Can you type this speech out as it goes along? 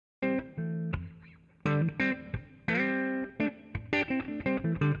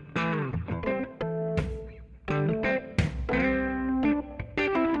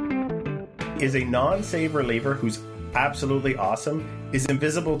is a non-save reliever who's absolutely awesome, is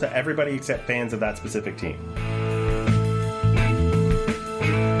invisible to everybody except fans of that specific team.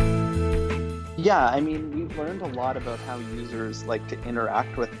 Yeah, I mean, we've learned a lot about how users like to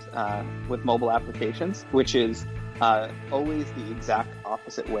interact with mobile applications, which is always the exact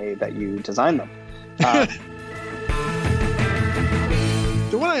opposite way that you design them.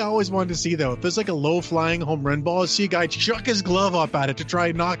 The one I always wanted to see, though, if there's like a low-flying home run ball, see a guy chuck his glove up at it to try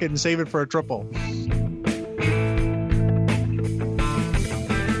and knock it and save it for a triple.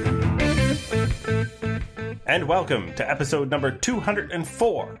 And welcome to episode number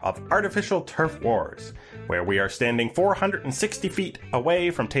 204 of Artificial Turf Wars, where we are standing 460 feet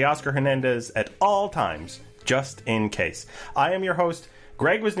away from Teoscar Hernandez at all times, just in case. I am your host,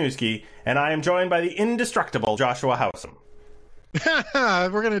 Greg Wisniewski, and I am joined by the indestructible Joshua Howsam.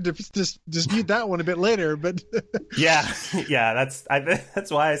 We're going to dispute that one a bit later, but yeah, that's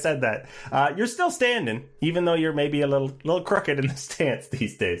why I said that. You're still standing, even though you're maybe a little crooked in the stance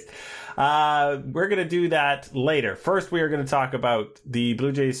these days. We're going to do that later. First, we are going to talk about the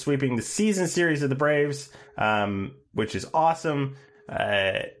Blue Jays sweeping the season series of the Braves, which is awesome.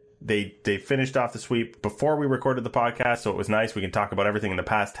 They finished off the sweep before we recorded the podcast, so it was nice. We can talk about everything in the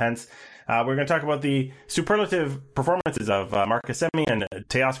past tense. We're going to talk about the superlative performances of Marcus Semien,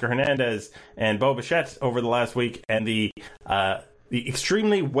 Teoscar Hernandez, and Bo Bichette over the last week, and the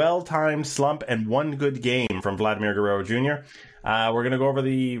extremely well-timed slump and one good game from Vladimir Guerrero Jr. We're going to go over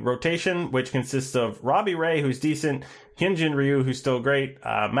the rotation, which consists of Robbie Ray, who's decent, Hyunjin Ryu, who's still great,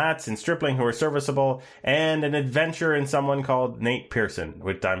 Mats and Stripling, who are serviceable, and an adventure in someone called Nate Pearson,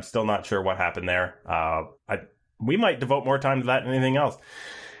 which I'm still not sure what happened there. We might devote more time to that than anything else.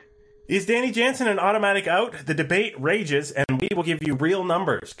 Is Danny Jansen an automatic out? The debate rages, and we will give you real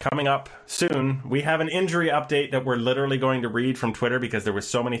numbers coming up soon. We have an injury update that we're literally going to read from Twitter because there were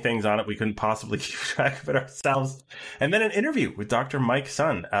so many things on it we couldn't possibly keep track of it ourselves. And then an interview with Dr. Mike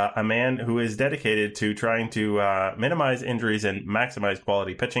Sun, a man who is dedicated to trying to minimize injuries and maximize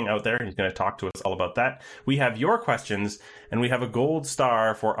quality pitching out there. He's going to talk to us all about that. We have your questions, and we have a gold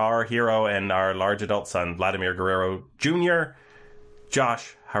star for our hero and our large adult son, Vladimir Guerrero Jr.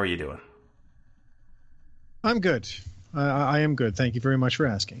 Josh, how are you doing? I'm good. I am good. Thank you very much for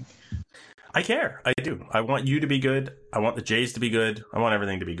asking. I care. I do. I want you to be good. I want the Jays to be good. I want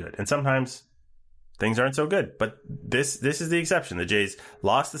everything to be good. And sometimes things aren't so good. But this is the exception. The Jays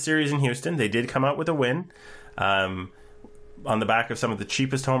lost the series in Houston. They did come out with a win on the back of some of the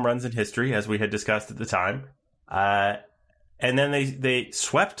cheapest home runs in history, as we had discussed at the time. And then they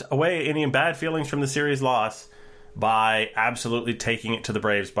swept away any bad feelings from the series loss by absolutely taking it to the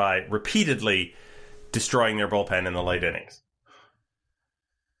Braves by repeatedly destroying their bullpen in the late innings.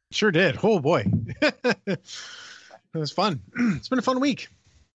 Sure did. Oh boy. It was fun. It's been a fun week.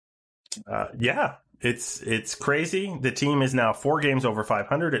 Yeah, it's crazy. The team is now 4 games over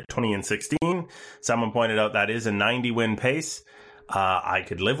 500 at 20-16. Someone pointed out that is a 90-win pace. I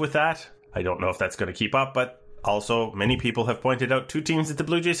could live with that. I don't know if that's going to keep up, but also many people have pointed out 2 teams that the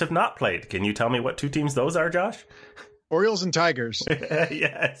Blue Jays have not played. Can you tell me what 2 teams those are, Josh? Orioles and Tigers.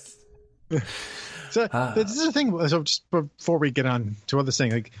 Yes. So this is the thing. So just before we get on to other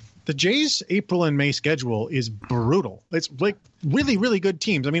thing, like the Jays' April and May schedule is brutal. It's like really, really good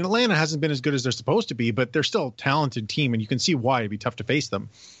teams. I mean, Atlanta hasn't been as good as they're supposed to be, but they're still a talented team, and you can see why it'd be tough to face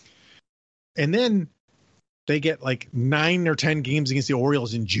them. And then they get like 9 or 10 games against the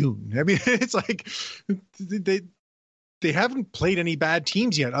Orioles in June. I mean, it's like they haven't played any bad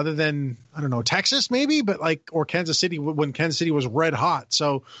teams yet, other than, I don't know, Texas maybe, but like, or Kansas City when Kansas City was red hot.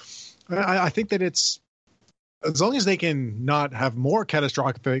 So I think that it's, as long as they can not have more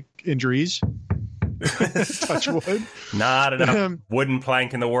catastrophic injuries, touch wood. Not enough wooden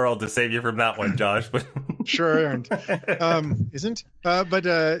plank in the world to save you from that one, Josh. But sure aren't. Isn't.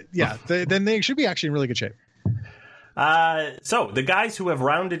 Yeah, then they should be actually in really good shape. So the guys who have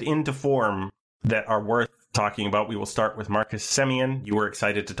rounded into form that are worth talking about, we will start with Marcus Semien. You were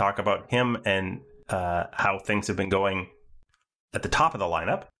excited to talk about him and how things have been going at the top of the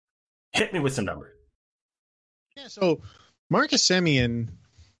lineup. Hit me with some numbers. Yeah, so Marcus Semien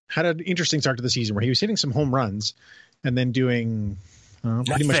had an interesting start to the season where he was hitting some home runs and then doing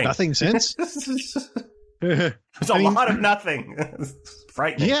pretty much nothing since. There's a lot of nothing.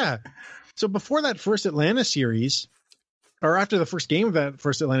 Frightening. Yeah. So before that first Atlanta series, or after the first game of that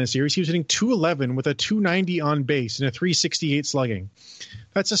first Atlanta series, he was hitting .211 with a .290 on base and a .368 slugging.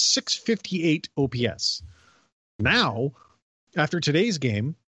 That's a .658 OPS. Now, after today's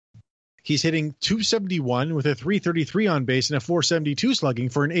game, he's hitting .271 with a .333 on base and a .472 slugging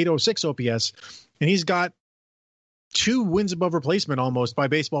for an .806 OPS. And he's got 2 wins above replacement almost by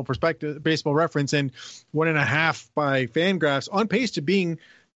baseball reference, and 1.5 by Fangraphs, on pace to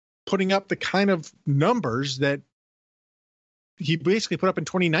putting up the kind of numbers that he basically put up in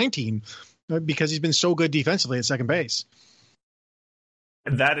 2019 because he's been so good defensively at second base.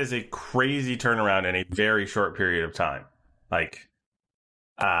 That is a crazy turnaround in a very short period of time. Like,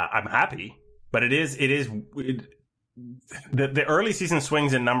 I'm happy, but the early season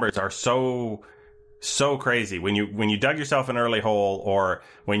swings in numbers are so crazy. When you dug yourself an early hole, or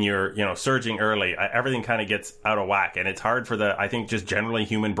when you're surging early, everything kind of gets out of whack, and it's hard for I think just generally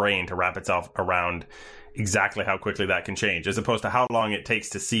human brain to wrap itself around exactly how quickly that can change, as opposed to how long it takes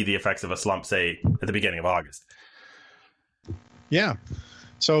to see the effects of a slump, say at the beginning of August. Yeah.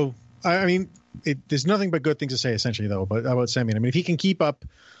 So I mean, there's nothing but good things to say essentially though about Semien. I mean, if he can keep up,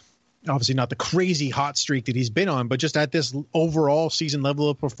 obviously not the crazy hot streak that he's been on, but just at this overall season level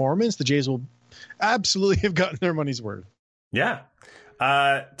of performance, the Jays will absolutely have gotten their money's worth. Yeah.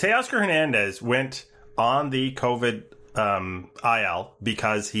 Teoscar Hernandez went on the COVID IL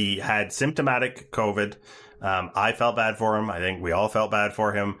because he had symptomatic COVID. I felt bad for him. I think we all felt bad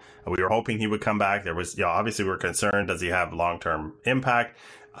for him. We were hoping he would come back. There was, obviously we were concerned. Does he have long-term impact?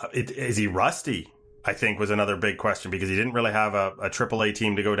 Is he rusty? I think was another big question, because he didn't really have a AAA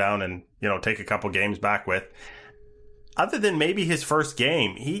team to go down and, take a couple games back with. Other than maybe his first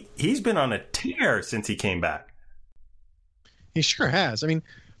game, he's been on a tear since he came back. He sure has. I mean,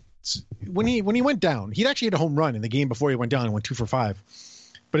 when he went down, he'd actually hit a home run in the game before he went down and went 2 for 5.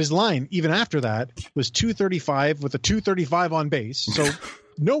 But his line, even after that, was 235 with a 235 on base. So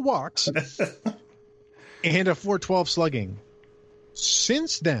no walks and a 412 slugging.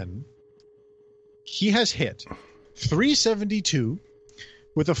 Since then, he has hit 372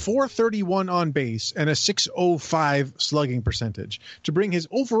 with a 431 on base and a 605 slugging percentage to bring his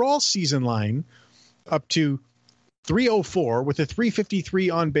overall season line up to 304 with a 353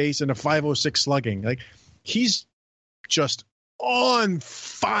 on base and a 506 slugging. Like, he's just on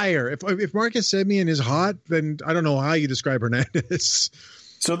fire. If Marcus Semien is hot, then I don't know how you describe Hernandez.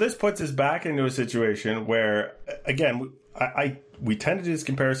 So this puts us back into a situation where, again, we tend to do this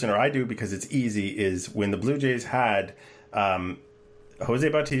comparison, or I do because it's easy, is when the Blue Jays had Jose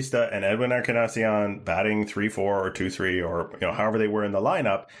Bautista and Edwin Encarnacion batting 3-4 or 2-3 or however they were in the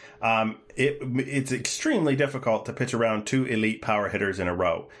lineup, it's extremely difficult to pitch around 2 elite power hitters in a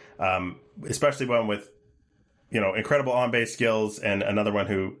row, especially one with incredible on-base skills, and another one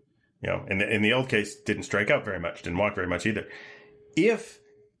who, in the old case, didn't strike out very much, didn't walk very much either. If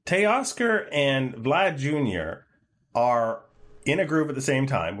Teoscar and Vlad Jr. are in a groove at the same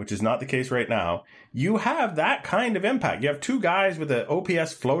time, which is not the case right now, you have that kind of impact. You have 2 guys with an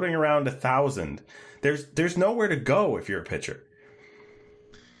OPS floating around 1,000. There's nowhere to go if you're a pitcher.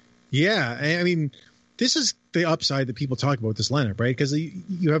 Yeah, I mean, this is the upside that people talk about with this lineup, right? Because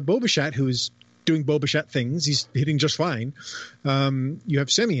you have Bo Bichette, who's doing Bo Bichette things. He's hitting just fine. You have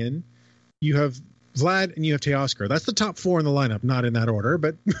Semien, you have Vlad, and you have Teoscar. That's the top 4 in the lineup, not in that order,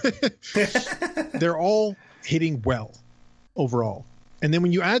 but they're all hitting well overall. And then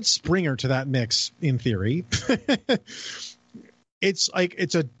when you add Springer to that mix, in theory, it's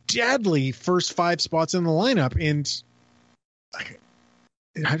a deadly first 5 spots in the lineup. And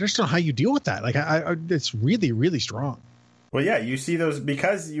I just don't know how you deal with that. It's really, really strong. Well, yeah, you see those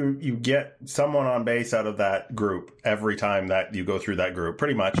because you get someone on base out of that group every time that you go through that group,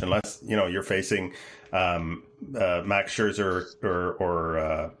 pretty much, unless you're facing Max Scherzer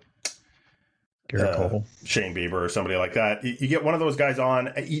or Garrett Cole, Shane Bieber, or somebody like that. You get one of those guys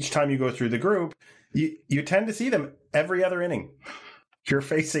on each time you go through the group. You tend to see them every other inning. You're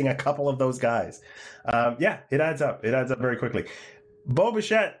facing a couple of those guys. It adds up. It adds up very quickly. Bo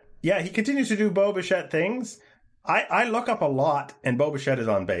Bichette, he continues to do Bo Bichette things. I look up a lot, and Bo Bichette is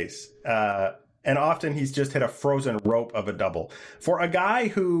on base. And often he's just hit a frozen rope of a double. For a guy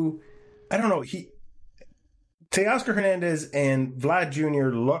who, I don't know, Teoscar Hernandez and Vlad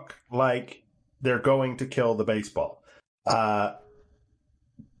Jr. look like they're going to kill the baseball.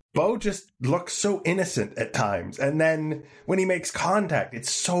 Bo just looks so innocent at times. And then when he makes contact, it's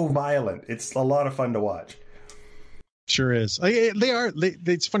so violent. It's a lot of fun to watch. Sure is.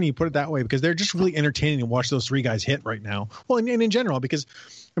 It's funny you put it that way, because they're just really entertaining to watch those 3 guys hit right now. Well, and in general, because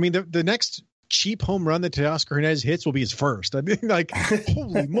I mean, the next cheap home run that Teoscar Hernandez hits will be his first. I mean,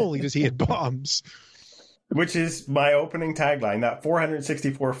 holy moly, does he hit bombs? Which is my opening tagline. That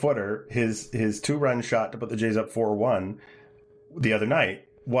 464 footer, his 2-run shot to put the Jays up 4-1 the other night,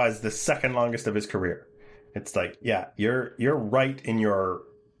 was the second longest of his career. It's like, yeah, you're right in your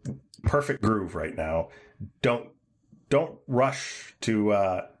perfect groove right now. Don't rush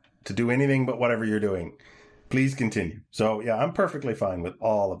to do anything but whatever you're doing. Please continue. So, yeah, I'm perfectly fine with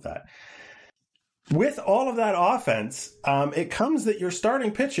all of that. With all of that offense, it comes that your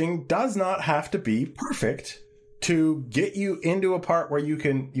starting pitching does not have to be perfect to get you into a part where you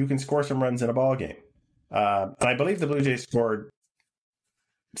can score some runs in a ball game. And I believe the Blue Jays scored,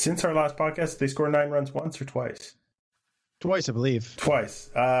 since our last podcast, they scored 9 runs once or twice? Twice, I believe. Twice,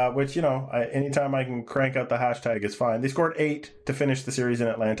 which, anytime I can crank out the hashtag is fine. They scored 8 to finish the series in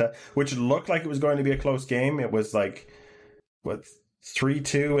Atlanta, which looked like it was going to be a close game. It was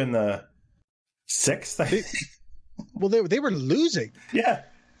 3-2 in the 6th, I think. Well, they were losing. Yeah.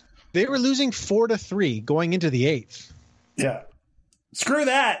 They were losing 4-3 going into the 8th. Yeah. Screw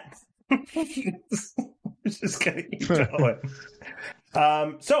that. Just gonna keep going.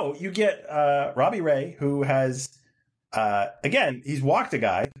 So you get Robbie Ray, who has again, he's walked a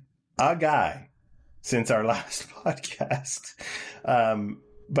guy since our last podcast.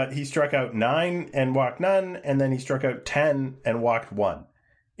 But he struck out 9 and walked none, and then he struck out 10 and walked 1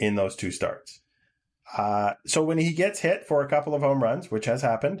 in those 2 starts. So when he gets hit for a couple of home runs, which has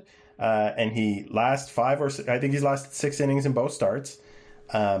happened, and he lasts 5 or 6, I think he's lasted 6 innings in both starts,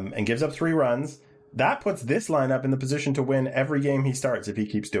 and gives up 3 runs, that puts this lineup in the position to win every game he starts if he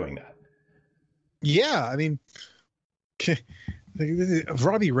keeps doing that. Yeah, I mean,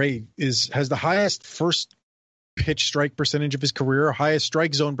 Robbie Ray has the highest first pitch strike percentage of his career, highest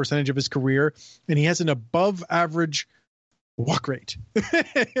strike zone percentage of his career, and he has an above average walk rate.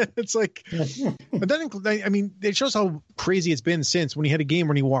 It's like, but then, I mean, it shows how crazy it's been since when he had a game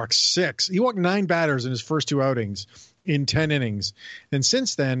when he walked 6. He walked 9 batters in his first 2 outings in 10 innings. And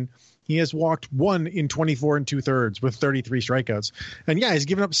since then, he has walked 1 in 24 2/3 with 33 strikeouts. And yeah, he's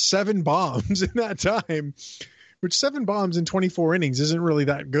given up 7 bombs in that time, which 7 bombs in 24 innings isn't really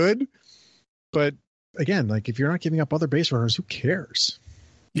that good. But again, like, if you're not giving up other base runners, who cares?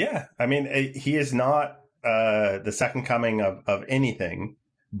 Yeah. I mean, he is not the second coming of anything,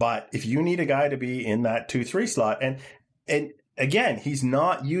 but if you need a guy to be in that 2-3 slot, and again, he's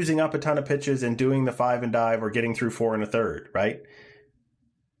not using up a ton of pitches and doing the 5 and dive or getting through 4 1/3, right?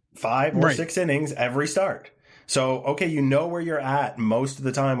 5 or 6 innings every start. So, okay, you know where you're at most of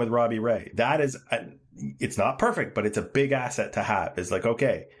the time with Robbie Ray. That is, it's not perfect, but it's a big asset to have. It's like,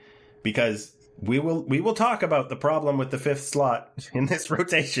 okay, because we will talk about the problem with the 5th slot in this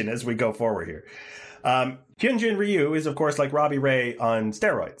rotation as we go forward here. Hyunjin Ryu is, of course, like Robbie Ray on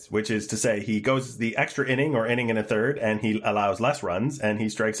steroids, which is to say he goes the extra inning or inning and a third, and he allows less runs, and he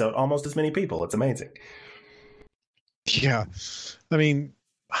strikes out almost as many people. It's amazing. Yeah. I mean,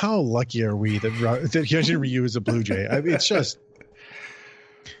 how lucky are we that Hyunjin Ryu is a Blue Jay? I mean, it's just...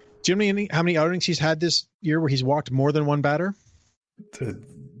 Do you know how many outings he's had this year where he's walked more than 1 batter?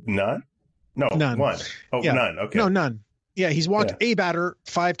 None? No, none. 1. Oh, yeah. None. Okay. No, none. Yeah, he's walked a batter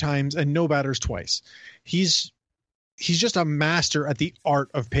 5 times and no batters twice. He's just a master at the art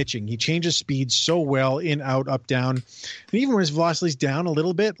of pitching. He changes speed so well, in, out, up, down. And even when his velocity's down a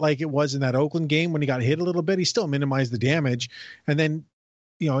little bit, like it was in that Oakland game when he got hit a little bit, he still minimized the damage. And then,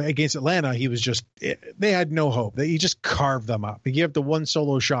 against Atlanta, he was just, they had no hope. He just carved them up. He gave up the 1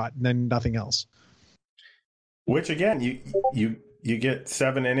 solo shot and then nothing else. Which, again, you get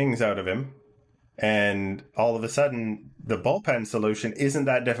 7 innings out of him. And all of a sudden, the bullpen solution isn't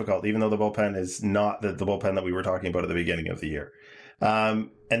that difficult, even though the bullpen is not the bullpen that we were talking about at the beginning of the year.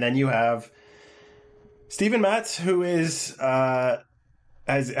 And then you have Steven Matz, who is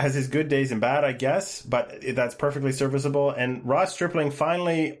has his good days and bad, I guess, but that's perfectly serviceable. And Ross Stripling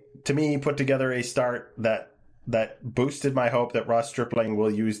finally, to me, put together a start that boosted my hope that Ross Stripling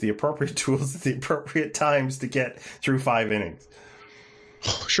will use the appropriate tools at the appropriate times to get through 5 innings.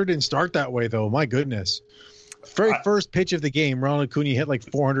 Sure didn't start that way, though. My goodness. Very first pitch of the game, Ronald Acuna hit like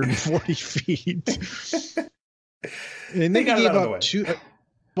 440 feet. And then he gave up 2.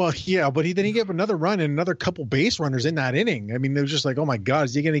 Well, yeah, but then he gave up another run and another couple base runners in that inning. I mean, it was just like, oh my God,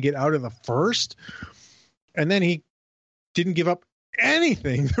 is he going to get out of the first? And then he didn't give up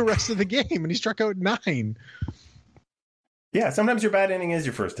anything the rest of the game, and he struck out 9. Yeah, sometimes your bad inning is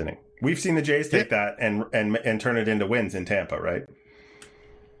your first inning. We've seen the Jays take that and turn it into wins in Tampa, right?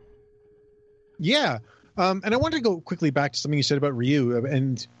 Yeah. And I want to go quickly back to something you said about Ryu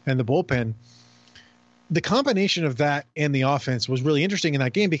and the bullpen. The combination of that and the offense was really interesting in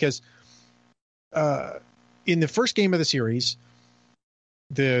that game because in the first game of the series,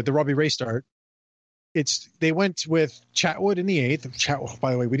 the Robbie Ray start, they went with Chatwood in the 8th.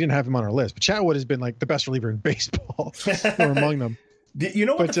 By the way, we didn't have him on our list, but Chatwood has been like the best reliever in baseball or among them. You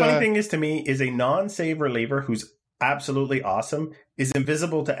know what the funny thing is to me is a non-save reliever who's absolutely awesome is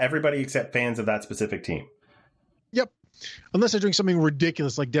invisible to everybody except fans of that specific team. Yep. unless they're doing something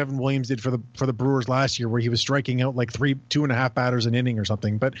ridiculous like Devin Williams did for the Brewers last year, where he was striking out like 2.5 batters an inning or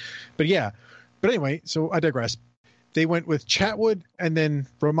something. But yeah. But anyway, so I digress. They went with Chatwood and then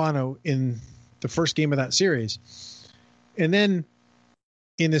Romano in the first game of that series. And then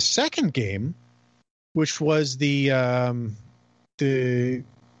in the second game, which was I'm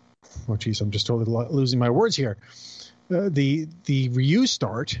just totally losing my words here. The Ryu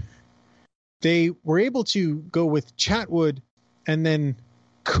start, they were able to go with Chatwood and then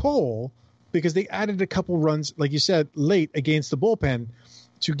Cole because they added a couple runs, like you said, late against the bullpen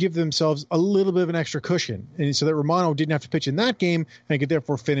to give themselves a little bit of an extra cushion. And so that Romano didn't have to pitch in that game and could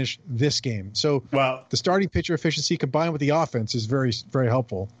therefore finish this game. So the starting pitcher efficiency combined with the offense is very, very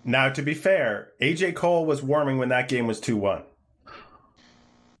helpful. Now, to be fair, AJ Cole was warming when that game was 2-1.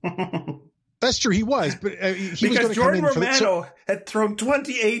 That's true. He was, but he because was Jordan Romano had thrown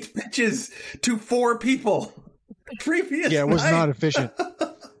 28 pitches to 4 people previous. Yeah, it was night. not efficient.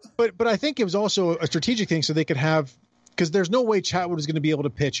 But I think it was also a strategic thing so they could have, because there's no way Chatwood is going to be able to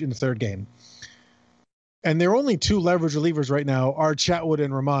pitch in the third game. And their only 2 leverage relievers right now are Chatwood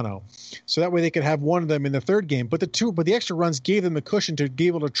and Romano. So that way they could have one of them in the third game. But the extra runs gave them the cushion to be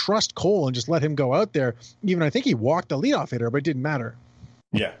able to trust Cole and just let him go out there. Even I think he walked the leadoff hitter, but it didn't matter.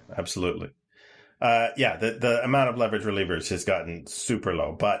 Yeah, absolutely. The amount of leverage relievers has gotten super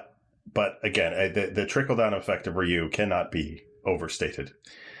low. But again, the trickle-down effect of Ryu cannot be overstated.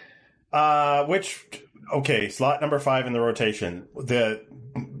 Slot number 5 in the rotation. The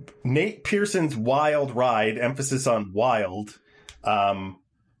Nate Pearson's wild ride, emphasis on wild.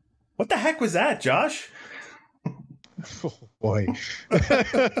 What the heck was that, Josh? Oh, boy.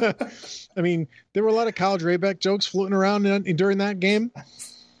 I mean, there were a lot of Kyle Drabek jokes floating around during that game.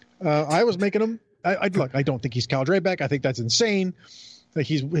 I was making them. I don't think he's Kyle Drabek. I think that's insane. Like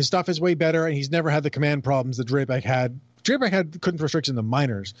his stuff is way better, and he's never had the command problems that Drabek had. Drabek couldn't throw strikes in the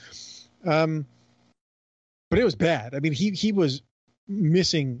minors. But it was bad. I mean, he was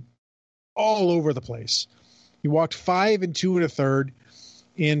missing all over the place. He walked 5 and 2 1/3,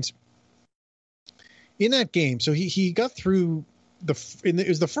 and in that game, so he got through it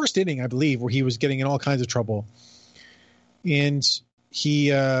was the first inning, I believe, where he was getting in all kinds of trouble, and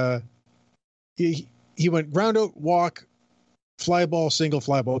he went ground out, walk, fly ball, single,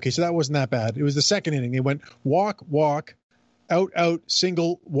 fly ball. Okay, so that wasn't that bad. It was the second inning. They went walk, out,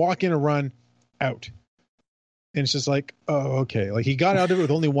 single, walk in a run, out. And it's just like, oh, okay. Like he got out of it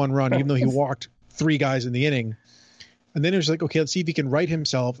with only 1 run, even though he walked 3 guys in the inning. And then it was like, okay, let's see if he can right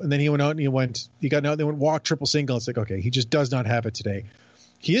himself. And then he went out and he got out, they went walk, triple, single. It's like, okay, he just does not have it today.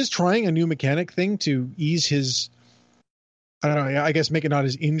 He is trying a new mechanic thing to ease his, I don't know, I guess make it not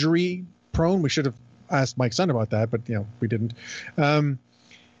as injury prone. We should have asked Mike Sun about that, but we didn't. And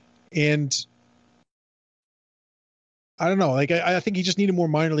I don't know. Like I think he just needed more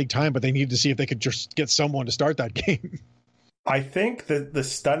minor league time, but they needed to see if they could just get someone to start that game. I think that the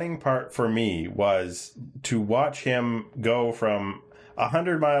stunning part for me was to watch him go from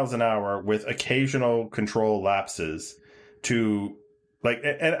 100 miles an hour with occasional control lapses to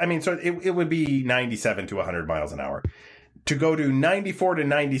it would be 97 to 100 miles an hour, to go to 94 to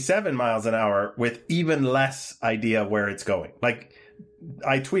 97 miles an hour with even less idea where it's going. Like,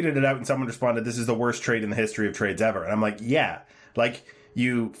 I tweeted it out and someone responded, "This is the worst trade in the history of trades ever." And I'm like, yeah, like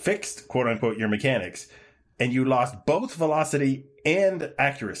you fixed, quote unquote, your mechanics and you lost both velocity and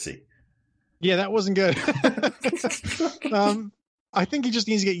accuracy. Yeah, that wasn't good. I think he just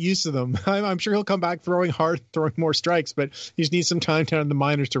needs to get used to them. I'm sure he'll come back throwing hard, throwing more strikes, but he just needs some time down in the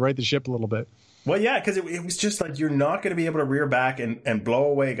minors to right the ship a little bit. Well, yeah, because it was just like, you're not going to be able to rear back and blow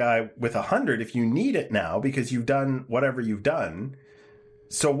away a guy with 100 if you need it now because you've done whatever you've done.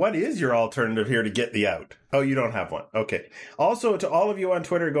 So what is your alternative here to get the out? Oh, you don't have one. Okay. Also, to all of you on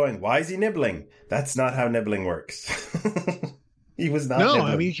Twitter going, why is he nibbling? That's not how nibbling works. He was not nibbling.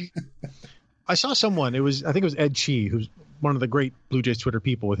 I mean, I saw someone, I think it was Ed Chi, who's one of the great Blue Jays Twitter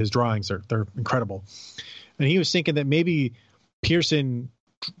people with his drawings. They're incredible. And he was thinking that maybe Pearson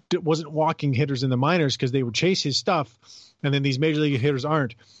wasn't walking hitters in the minors because they would chase his stuff, and then these major league hitters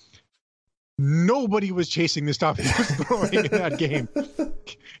aren't. Nobody was chasing the stuff he was throwing in that game.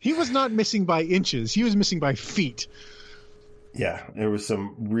 He was not missing by inches. He was missing by feet. Yeah, there was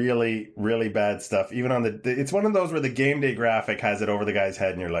some really, really bad stuff. Even on it's one of those where the game day graphic has it over the guy's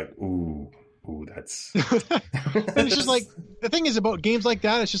head and you're like, ooh, that's... And it's just like, the thing is about games like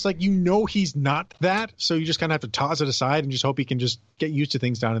that, it's just like, he's not that, so you just kind of have to toss it aside and just hope he can just get used to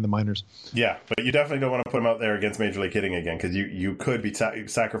things down in the minors. Yeah, but you definitely don't want to put him out there against Major League hitting again, because you could be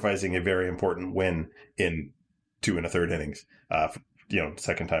sacrificing a very important win in 2 1/3 innings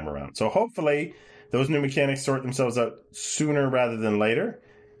second time around. So hopefully those new mechanics sort themselves out sooner rather than later.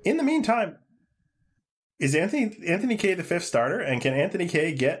 In the meantime, is Anthony Kay the fifth starter, and can Anthony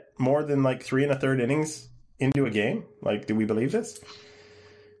Kay get more than like 3 1/3 innings into a game? Like, do we believe this?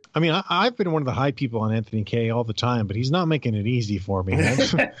 I mean, I've been one of the high people on Anthony Kay all the time, but he's not making it easy for me.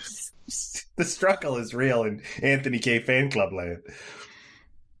 The struggle is real in Anthony Kay fan club land.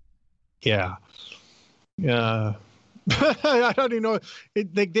 Yeah. I don't even know.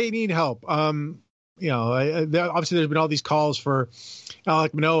 They need help. Obviously there's been all these calls for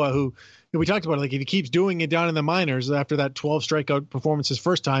Alek Manoah, who we talked about. Like, if he keeps doing it down in the minors after that 12 strikeout performance his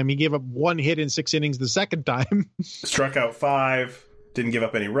first time, he gave up 1 hit in 6 innings the second time. Struck out 5, didn't give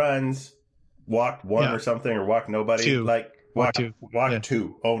up any runs, walked 1 or something, or walked nobody. 2. Like walked 2. Yeah.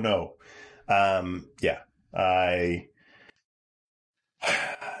 2. Oh no.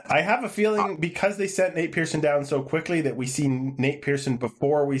 I have a feeling because they sent Nate Pearson down so quickly that we see Nate Pearson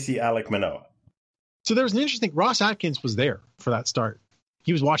before we see Alek Manoah. So there was an interesting. Ross Atkins was there for that start.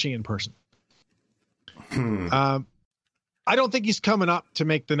 He was watching in person. I don't think he's coming up to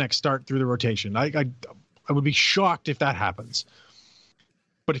make the next start through the rotation. I would be shocked if that happens.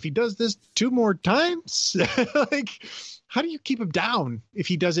 But if he does this 2 more times, like, how do you keep him down if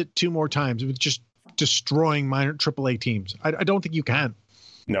he does it 2 more times? It's just destroying minor AAA teams. I don't think you can.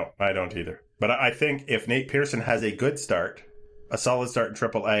 No, I don't either. But I think if Nate Pearson has a good start, a solid start in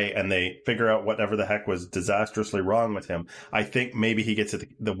AAA, and they figure out whatever the heck was disastrously wrong with him, I think maybe he gets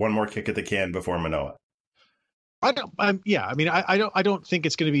the 1 more kick at the can before Manoah. I don't think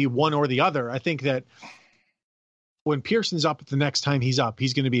it's going to be one or the other. I think that when Pearson's up the next time he's up,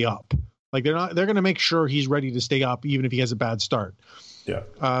 he's going to be up. Like, they're going to make sure he's ready to stay up even if he has a bad start. Yeah.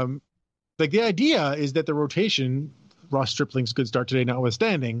 Like, the idea is that the rotation, Ross Stripling's good start today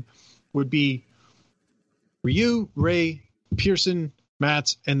notwithstanding, would be Ryu, Ray, Pearson,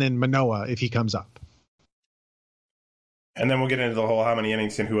 Matz, and then Manoah if he comes up. And then we'll get into the whole how many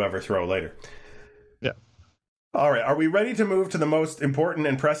innings can whoever throw later. Yeah. All right. Are we ready to move to the most important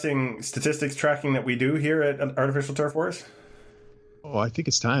and pressing statistics tracking that we do here at Artificial Turf Wars? Oh, I think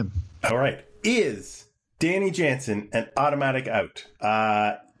it's time. All right. Is Danny Jansen an automatic out?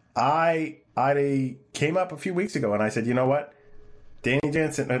 I came up a few weeks ago and I said, you know what? Danny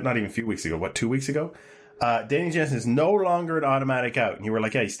Jansen, not even a few weeks ago, 2 weeks ago? Danny Jansen is no longer an automatic out. And you were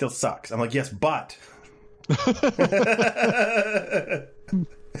like, yeah, he still sucks. I'm like, yes, but.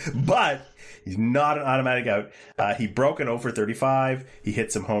 But he's not an automatic out. He broke an 0 for 35. He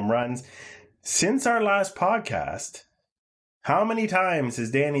hit some home runs. Since our last podcast, how many times has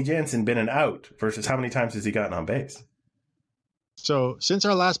Danny Jansen been an out versus how many times has he gotten on base? So since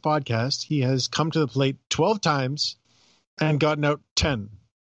our last podcast, he has come to the plate 12 times and gotten out 10.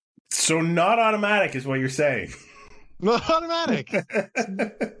 So not automatic is what you're saying. Not automatic.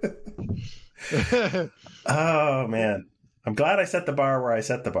 Oh, man. I'm glad I set the bar where I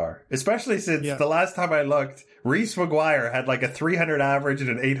set the bar. Especially since the last time I looked, Reese McGuire had like a 300 average and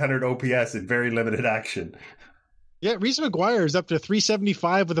an 800 OPS in very limited action. Yeah, Reese McGuire is up to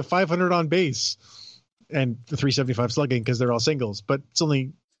 375 with a 500 on base. And the 375 slugging because they're all singles. But it's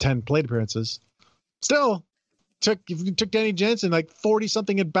only 10 plate appearances. Still, took Danny Jansen like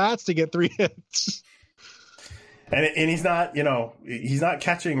 40-something at bats to get 3 hits. And he's not, he's not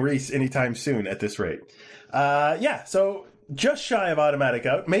catching Reese anytime soon at this rate. So just shy of automatic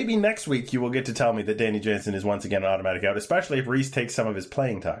out. Maybe next week you will get to tell me that Danny Jansen is once again an automatic out, especially if Reese takes some of his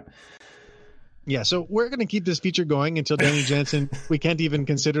playing time. Yeah, so we're going to keep this feature going until Danny Jansen, we can't even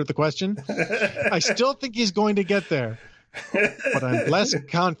consider the question. I still think he's going to get there, but I'm less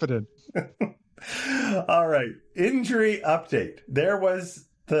confident. All right. Injury update.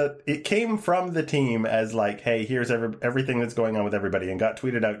 It came from the team as like, hey, here's everything that's going on with everybody, and got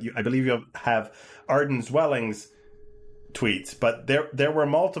tweeted out. I believe you'll have Arden Zwelling's tweets, but there were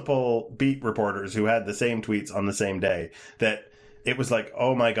multiple beat reporters who had the same tweets on the same day that it was like,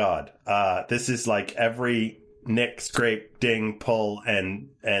 oh my God, this is like every nick, scrape, ding, pull,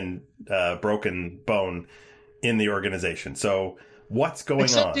 and broken bone in the organization. So what's going on?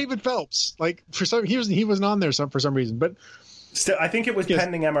 Except David Phelps, like he wasn't on there for some reason, but still, I think it was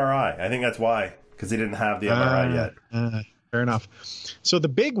pending MRI. I think that's why, because they didn't have the MRI yet. Fair enough. So the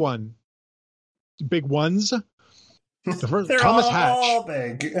big ones, the first, they're Thomas all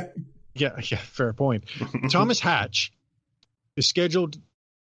Hatch. Big. Yeah, fair point. Thomas Hatch is scheduled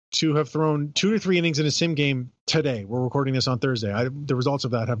to have thrown 2 to 3 innings in a sim game today. We're recording this on Thursday. The results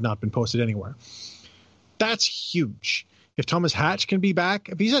of that have not been posted anywhere. That's huge. If Thomas Hatch can be back,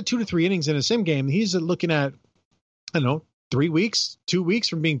 if he's at 2 to 3 innings in a sim game, he's looking at, I don't know, 2 weeks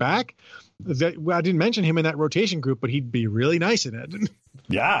from being back. I didn't mention him in that rotation group, but he'd be really nice in it.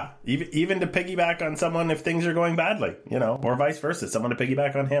 Yeah, even to piggyback on someone if things are going badly, or vice versa, someone to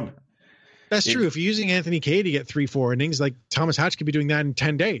piggyback on him. That's true. If you're using Anthony Kay to get 3-4 innings, like Thomas Hatch could be doing that in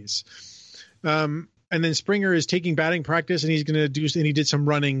 10 days. And then Springer is taking batting practice, and he did some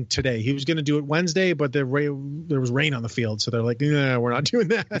running today. He was going to do it Wednesday, but there was rain on the field, so they're like, "No, we're not doing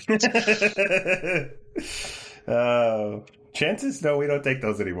that." Chances? No, we don't take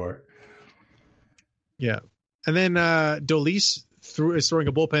those anymore. Yeah. And then Dolis is throwing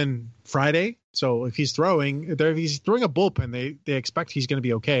a bullpen Friday. So if he's throwing a bullpen, they expect he's going to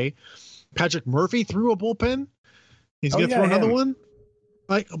be okay. Patrick Murphy threw a bullpen. He's going to throw another one.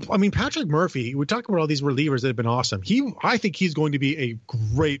 Patrick Murphy, we talk about all these relievers that have been awesome. I think he's going to be a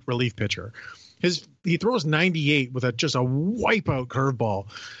great relief pitcher. He throws 98 with just a wipeout curveball.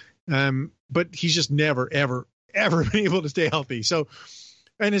 But he's just never, ever, ever been able to stay healthy. So,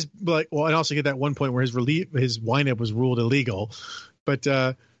 and also get that one point where his windup was ruled illegal. But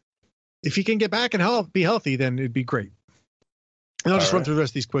if he can get back and be healthy, then it'd be great. And I'll just run through the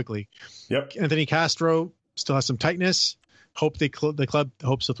rest of these quickly. Yep. Anthony Castro still has some tightness. The club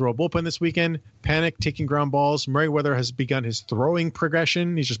hopes to throw a bullpen this weekend. Panic taking ground balls. Merriweather has begun his throwing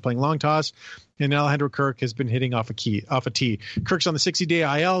progression. He's just playing long toss. And Alejandro Kirk has been hitting off a tee. Kirk's on the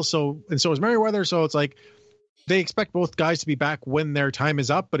 60-day IL, so is Merriweather. So it's like they expect both guys to be back when their time is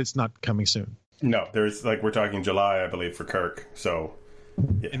up, but it's not coming soon. No, we're talking July, I believe, for Kirk. So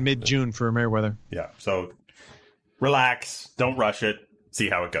in mid-June for Merriweather. Yeah. So relax, don't rush it, see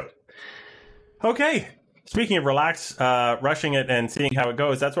how it goes. Okay. Speaking of rushing it and seeing how it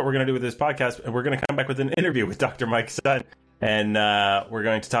goes, that's what we're going to do with this podcast. We're going to come back with an interview with Dr. Mike Sun, and we're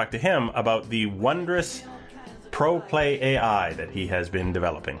going to talk to him about the wondrous ProPlay AI that he has been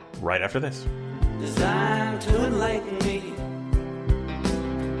developing right after this. Designed to enlighten me.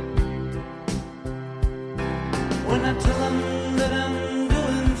 When I tell them that I'm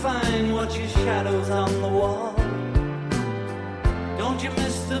doing fine, watch your shadows on the wall. Don't you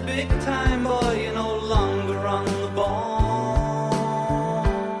miss the big time, boy, you're no longer on the ball.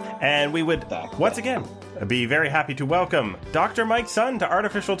 And we would, once again, be very happy to welcome Dr. Mike Sun to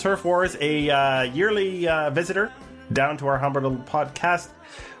Artificial Turf Wars, a yearly visitor down to our humble little podcast.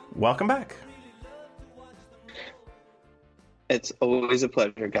 Welcome back. It's always a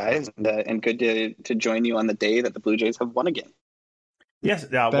pleasure, guys, and good to join you on the day that the Blue Jays have won again. Yes,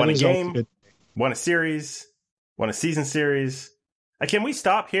 won a game, won a series, won a season series. Can we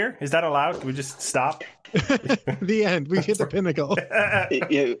stop here? Is that allowed? Can we just stop? The end. We hit the pinnacle.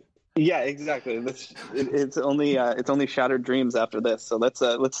 Yeah, exactly. It's only shattered dreams after this. So let's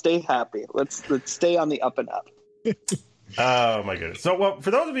stay happy. Let's stay on the up and up. Oh my goodness. So, well,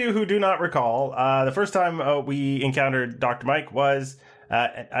 for those of you who do not recall, the first time we encountered Dr. Mike was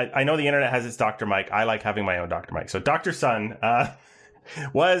I know the internet has its Dr. Mike. I like having my own Dr. Mike. So Dr. Sun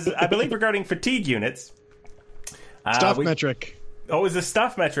was, I believe, regarding fatigue units. Stuff metric. Oh, it was the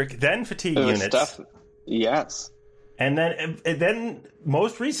stuff metric, then fatigue units. Stuff, yes. And then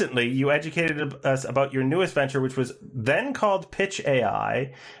most recently, you educated us about your newest venture, which was then called Pitch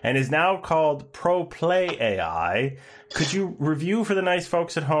AI and is now called ProPlay AI. Could you review for the nice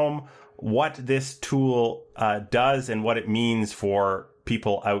folks at home what this tool does and what it means for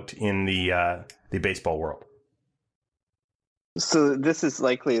people out in the baseball world? So this is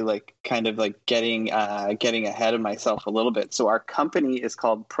likely kind of getting ahead of myself a little bit. So our company is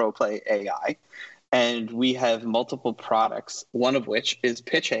called ProPlay AI, and we have multiple products, one of which is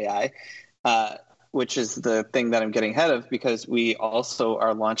Pitch AI, which is the thing that I'm getting ahead of because we also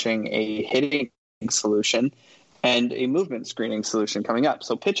are launching a hitting solution and a movement screening solution coming up.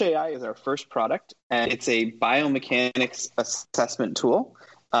 So Pitch AI is our first product, and it's a biomechanics assessment tool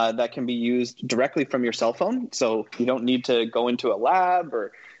that can be used directly from your cell phone. So you don't need to go into a lab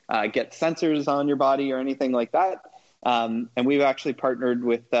or get sensors on your body or anything like that. And we've actually partnered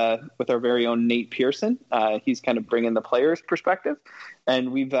with our very own Nate Pearson. He's kind of bringing the player's perspective.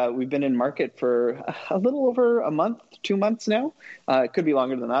 And we've been in market for a little over a month, 2 months now. It could be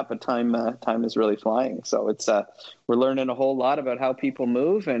longer than that, but time is really flying. So it's we're learning a whole lot about how people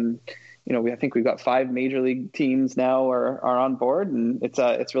move, and I think we've got 5 major league teams now are on board, and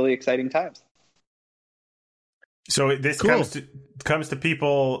it's really exciting times. So this comes to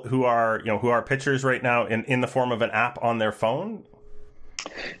people who are pitchers right now in the form of an app on their phone.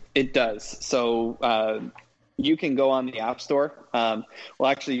 It does. So you can go on the App Store.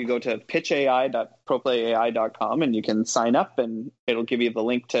 Actually, you go to pitchai.proplayai.com and you can sign up, and it'll give you the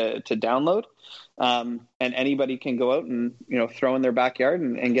link to download. And anybody can go out and throw in their backyard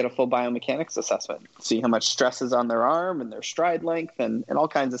and get a full biomechanics assessment, see how much stress is on their arm and their stride length and all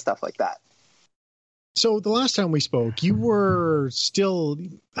kinds of stuff like that. So the last time we spoke, you were still,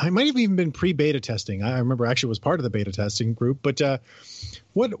 I might have even been pre-beta testing. I remember actually was part of the beta testing group, but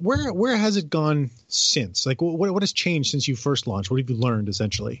where has it gone since? Like what has changed since you first launched? What have you learned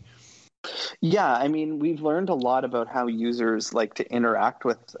essentially? Yeah, I mean, we've learned a lot about how users like to interact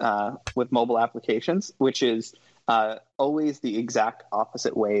with mobile applications, which is always the exact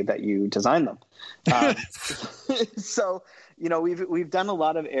opposite way that you design them. So, we've done a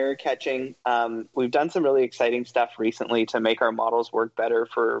lot of error catching. We've done some really exciting stuff recently to make our models work better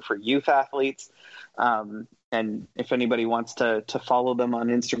for youth athletes. And if anybody wants to follow them on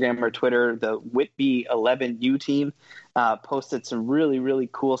Instagram or Twitter, the Whitby 11U team posted some really, really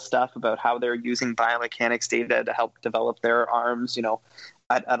cool stuff about how they're using biomechanics data to help develop their arms,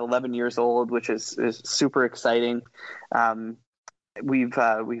 at 11 years old, which is super exciting. We've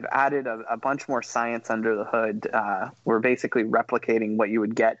added a bunch more science under the hood. We're basically replicating what you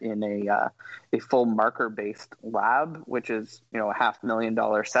would get in a full marker-based lab, which is a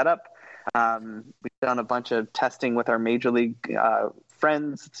 $500,000 setup. We've done a bunch of testing with our major league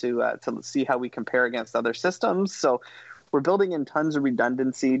friends to see how we compare against other systems. So we're building in tons of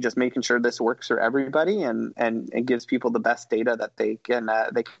redundancy, just making sure this works for everybody and it gives people the best data that they can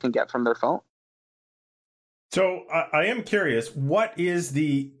get from their phone. So I am curious, what is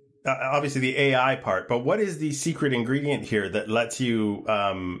the obviously the AI part, but what is the secret ingredient here that lets you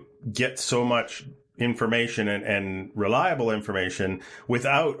get so much information and reliable information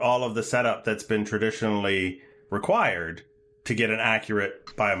without all of the setup that's been traditionally required to get an accurate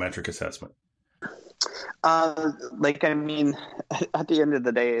biometric assessment? At the end of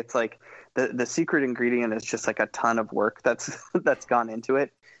the day, it's like the secret ingredient is just like a ton of work that's gone into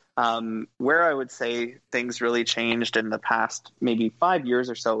it. Where I would say things really changed in the past maybe 5 years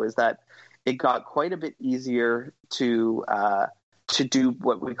or so is that it got quite a bit easier to do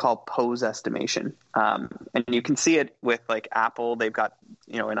what we call pose estimation. And you can see it with like Apple. They've got,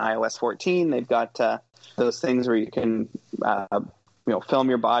 in iOS 14, they've got those things where you can, film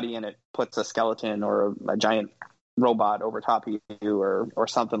your body and it puts a skeleton or a giant robot over top of you or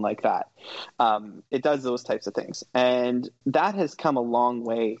something like that. It does those types of things. And that has come a long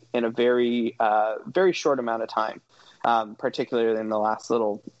way in a very, very short amount of time, particularly in the last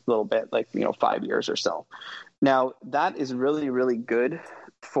little bit, 5 years or so. Now, that is really, really good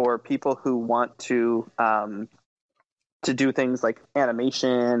for people who want to do things like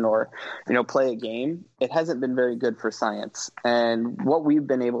animation or, play a game. It hasn't been very good for science. And what we've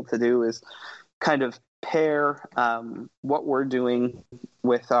been able to do is kind of pair what we're doing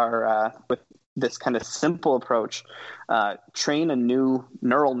with our with this kind of simple approach, train a new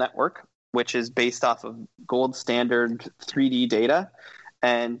neural network, which is based off of gold standard 3D data,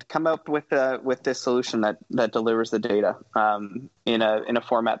 and come up with this solution that delivers the data in a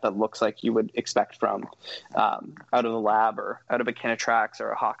format that looks like you would expect from out of the lab or out of a Kinetrax or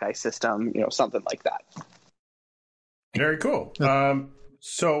a Hawkeye system, something like that. Very cool.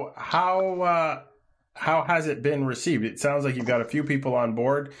 So how has it been received? It sounds like you've got a few people on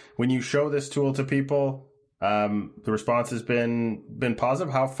board. When you show this tool to people, the response has been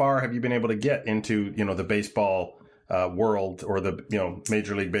positive. How far have you been able to get into the baseball world or the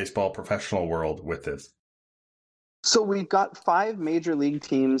Major League Baseball professional world with this? So we've got 5 major league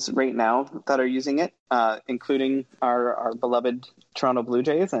teams right now that are using it, including our beloved Toronto Blue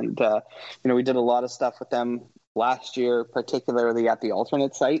Jays, and we did a lot of stuff with them last year, particularly at the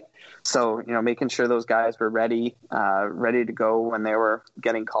alternate site. So making sure those guys were ready to go when they were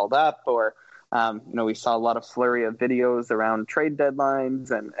getting called up, or we saw a lot of flurry of videos around trade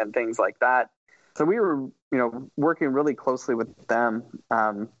deadlines and things like that. So we were, working really closely with them,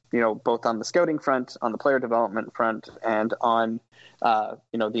 both on the scouting front, on the player development front, and on,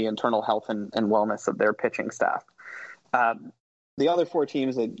 the internal health and wellness of their pitching staff. The other 4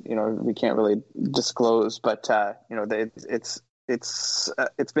 teams that, we can't really disclose, but,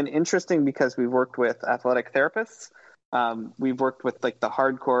 it's been interesting because we've worked with athletic therapists. We've worked with the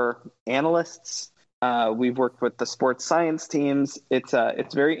hardcore analysts. We've worked with the sports science teams.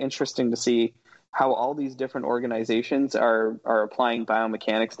 It's very interesting to see how all these different organizations are applying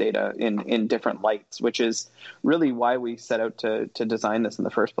biomechanics data in different lights, which is really why we set out to design this in the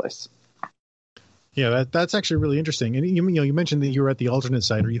first place. Yeah, that's actually really interesting. And you mentioned that you were at the alternate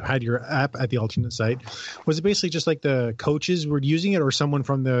site, or you had your app at the alternate site. Was it basically just like the coaches were using it, or someone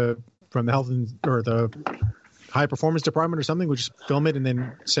from the health or the high performance department or something would just film it and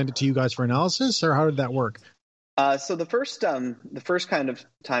then send it to you guys for analysis, or how did that work? So the first kind of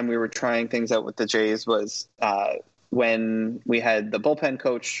time we were trying things out with the Jays was when we had the bullpen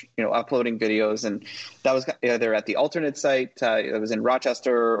coach, uploading videos, and that was either at the alternate site, it was in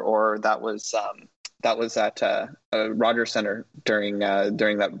Rochester, or that was at Rogers Center during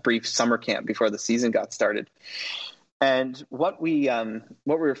that brief summer camp before the season got started. And what we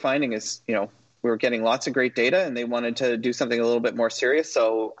were finding is, we were getting lots of great data, and they wanted to do something a little bit more serious.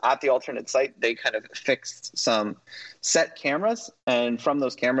 So at the alternate site, they kind of fixed some set cameras, and from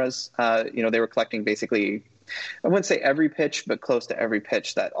those cameras, they were collecting basically, I wouldn't say every pitch, but close to every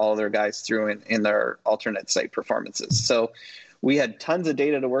pitch that all their guys threw in their alternate site performances. So we had tons of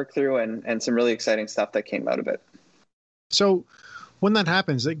data to work through, and some really exciting stuff that came out of it. So when that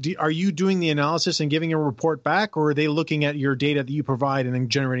happens, are you doing the analysis and giving a report back, or are they looking at your data that you provide and then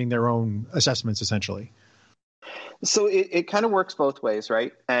generating their own assessments essentially? So it kind of works both ways,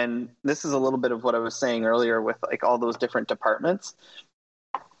 right? And this is a little bit of what I was saying earlier with like all those different departments.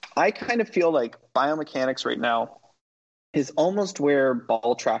 I kind of feel like biomechanics right now is almost where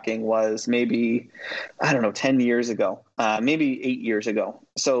ball tracking was maybe, 10 years ago, maybe 8 years ago.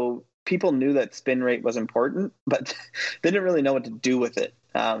 So people knew that spin rate was important, but they didn't really know what to do with it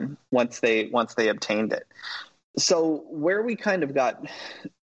once they obtained it. So where we kind of got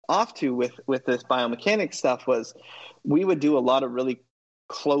off to with this biomechanics stuff was we would do a lot of really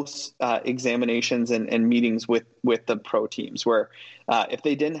close examinations and meetings with the pro teams, where if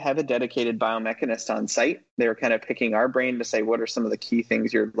they didn't have a dedicated biomechanist on site, they were kind of picking our brain to say, what are some of the key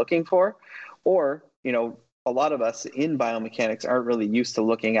things you're looking for? Or, a lot of us in biomechanics aren't really used to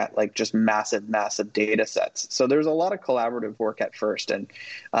looking at like just massive data sets. So there's a lot of collaborative work at first. And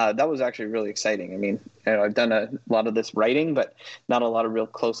that was actually really exciting. I mean, I've done a lot of this writing, but not a lot of real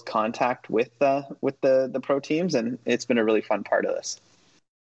close contact with the pro teams. And it's been a really fun part of this.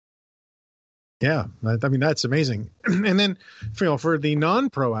 Yeah, I mean, that's amazing. And then for the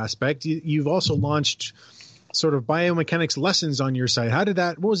non-pro aspect, you've also launched sort of biomechanics lessons on your site.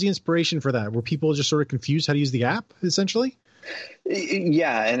 What was the inspiration for that? Were people just sort of confused how to use the app essentially?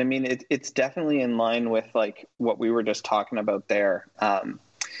 Yeah. And I mean, it's definitely in line with like what we were just talking about there.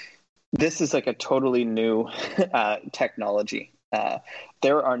 This is like a totally new technology.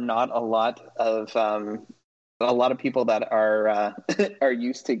 There are not a lot of people that are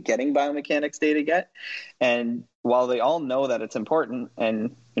used to getting biomechanics data yet. And while they all know that it's important,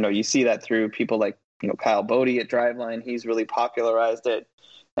 and, you see that through people like, Kyle Bodie at Driveline, he's really popularized it,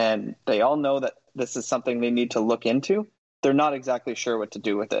 and they all know that this is something they need to look into. They're not exactly sure what to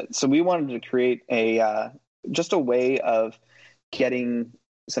do with it. So we wanted to create just a way of getting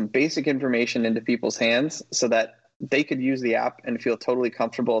some basic information into people's hands so that they could use the app and feel totally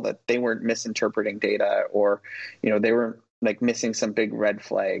comfortable that they weren't misinterpreting data, or, they weren't like missing some big red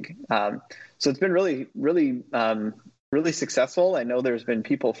flag. So it's been really, really, really successful. I know there's been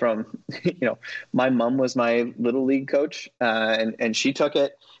people from, my mom was my little league coach, and she took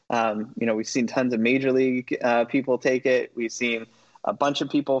it. We've seen tons of major league people take it. We've seen a bunch of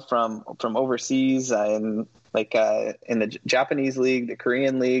people from overseas in the Japanese league, the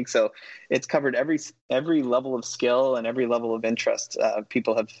Korean league. So it's covered every level of skill and every level of interest.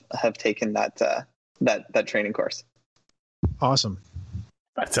 People have taken that training course. Awesome.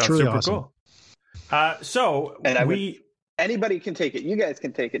 That sounds Truly super awesome. cool. Anybody can take it. You guys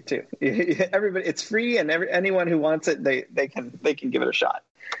can take it too. Everybody, it's free, and anyone who wants it, they can give it a shot.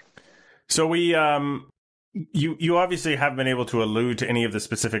 So you obviously haven't been able to allude to any of the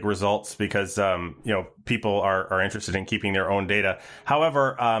specific results because people are interested in keeping their own data.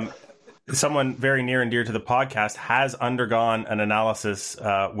 However, someone very near and dear to the podcast has undergone an analysis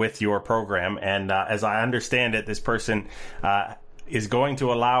with your program, and as I understand it, this person is going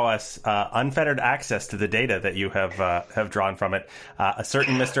to allow us unfettered access to the data that you have drawn from it. A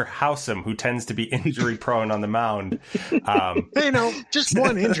certain Mr. Howsam, who tends to be injury prone on the mound. Just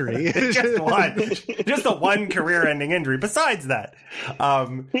one injury. just a one career-ending injury. Besides that,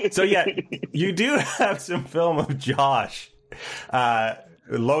 so yeah, you do have some film of Josh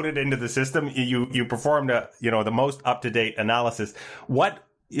loaded into the system. You performed the most up-to-date analysis. What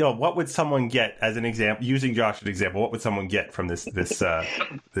would someone get, as an example, using Josh as an example, what would someone get from this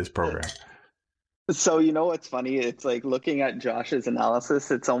program? So, what's funny? It's like looking at Josh's analysis.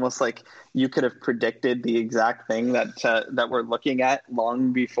 It's almost like you could have predicted the exact thing that we're looking at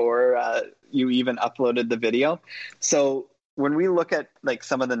long before you even uploaded the video. So when we look at like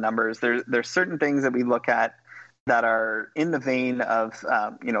some of the numbers, there's certain things that we look at that are in the vein of,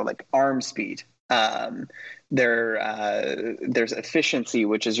 like arm speed. There's efficiency,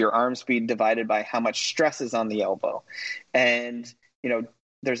 which is your arm speed divided by how much stress is on the elbow. And,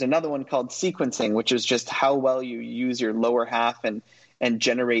 there's another one called sequencing, which is just how well you use your lower half and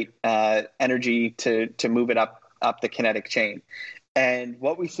generate energy to move it up the kinetic chain. And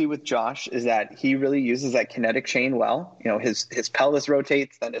what we see with Josh is that he really uses that kinetic chain well. His pelvis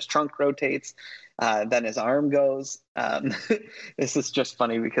rotates, then his trunk rotates, then his arm goes. This is just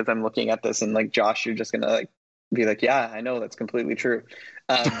funny because I'm looking at this and like, Josh, you're just gonna be like, yeah, I know, that's completely true.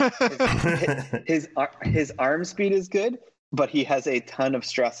 His arm speed is good, but he has a ton of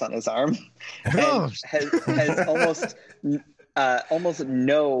stress on his arm and has almost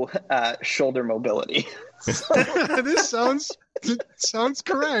no shoulder mobility. This sounds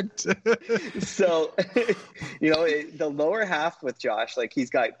correct. So, the lower half with Josh, like he's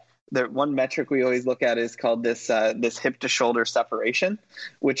got the one metric we always look at is called this hip to shoulder separation,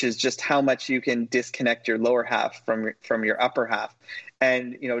 which is just how much you can disconnect your lower half from your upper half.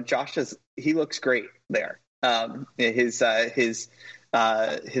 And Josh he looks great there. His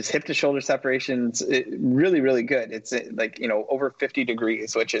hip to shoulder separation's really, really good. It's over 50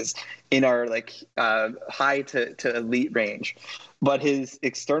 degrees, which is in our high to elite range. But his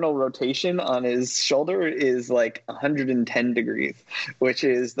external rotation on his shoulder is 110 degrees, which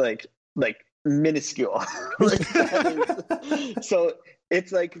is like minuscule. So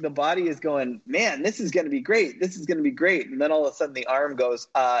it's like the body is going, man, this is going to be great. This is going to be great. And then all of a sudden the arm goes,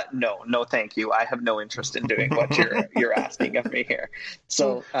 no, thank you. I have no interest in doing what you're asking of me here.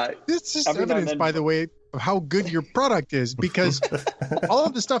 So this is evidence, by the way, of how good your product is, because all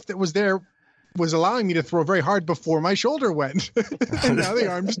of the stuff that was there was allowing me to throw very hard before my shoulder went. And now the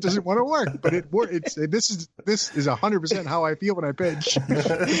arm just doesn't want to work. But this is 100% how I feel when I pitch.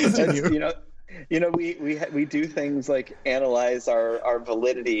 Continue. We do things like analyze our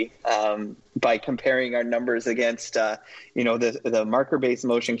validity by comparing our numbers against the marker-based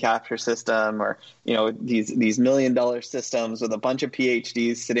motion capture system, or these $1 million systems with a bunch of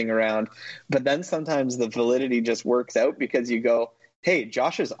PhDs sitting around. But then sometimes the validity just works out because you go, hey,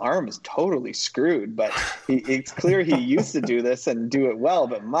 Josh's arm is totally screwed, but it's clear he used to do this and do it well,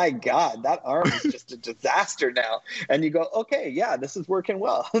 but my God, that arm is just a disaster now. And you go, okay, yeah, this is working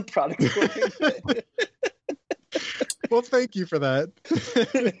well. The product's working good. Well, thank you for that.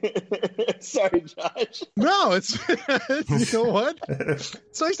 Sorry, Josh. No, it's you know what?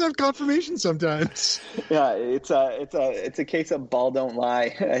 It's nice to have confirmation sometimes. Yeah, it's a case of ball don't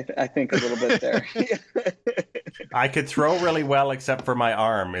lie. I think a little bit there. I could throw really well except for my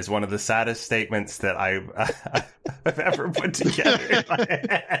arm is one of the saddest statements that I've ever put together in my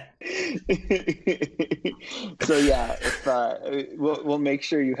head. So yeah, we'll make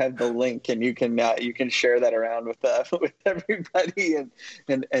sure you have the link and you can share that around with everybody, and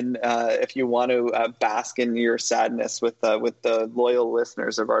if you want to bask in your sadness with the loyal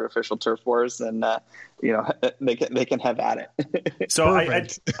listeners of Artificial Turf Wars, then they can have at it. So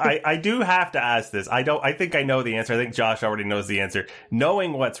I do have to ask this. I think I know the answer. I think Josh already knows the answer.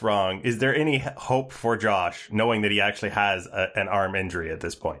 Knowing what's wrong, is there any hope for Josh knowing that he actually has an arm injury at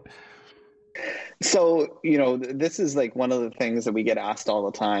this point? So, this is one of the things that we get asked all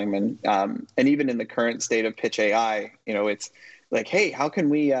the time. And even in the current state of Pitch AI, it's like, hey,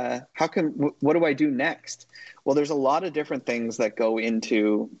 what do I do next? Well, there's a lot of different things that go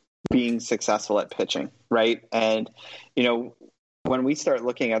into being successful at pitching, right? And, when we start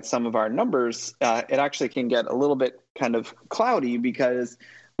looking at some of our numbers, it actually can get a little bit kind of cloudy because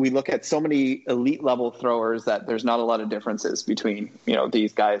we look at so many elite level throwers that there's not a lot of differences between,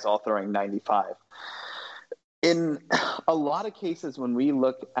 these guys all throwing 95. In a lot of cases, when we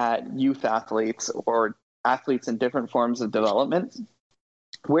look at youth athletes or athletes in different forms of development,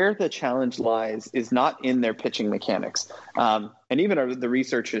 where the challenge lies is not in their pitching mechanics. And even the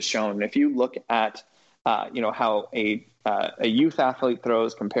research has shown, if you look at, how a youth athlete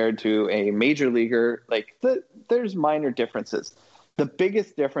throws compared to a major leaguer, there's minor differences. The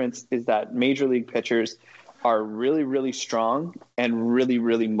biggest difference is that major league pitchers are really, really strong and really,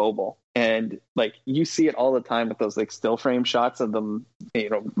 really mobile. And you see it all the time with those still frame shots of them,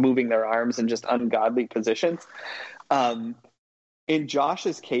 moving their arms in just ungodly positions. In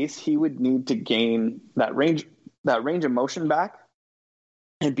Josh's case, he would need to gain that range of motion back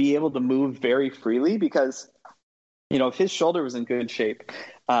and be able to move very freely because, if his shoulder was in good shape,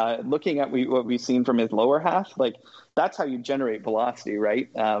 looking at what we've seen from his lower half, that's how you generate velocity, right?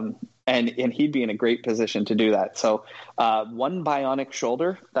 And he'd be in a great position to do that. So one bionic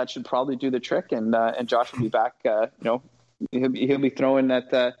shoulder, that should probably do the trick. And Josh will be back, he'll be throwing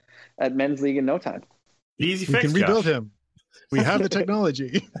at men's league in no time. Easy fix, You can rebuild him. We have the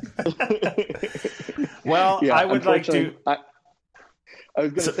technology. Well, Yeah, I would like to. I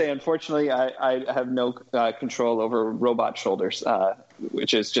was going to say, unfortunately, I have no control over robot shoulders,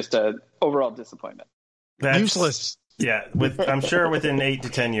 which is just a overall disappointment. That's Useless. Yeah, I'm sure within 8 to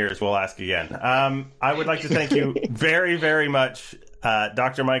 10 years we'll ask again. I would like to thank you very, very much,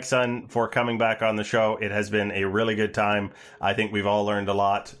 Dr. Mike Sun, for coming back on the show. It has been a really good time. I think we've all learned a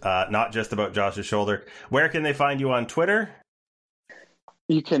lot, not just about Josh's shoulder. Where can they find you on Twitter?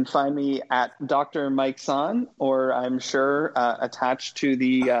 You can find me at Dr. Mike Son, or I'm sure attached to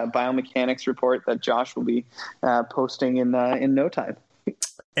the biomechanics report that Josh will be posting in no time.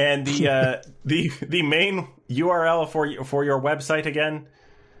 And the main URL for your website again?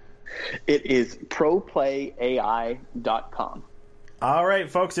 It is proplayai.com. All right,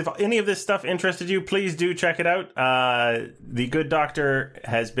 folks, if any of this stuff interested you, please do check it out. The good doctor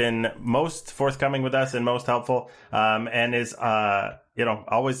has been most forthcoming with us and most helpful, and is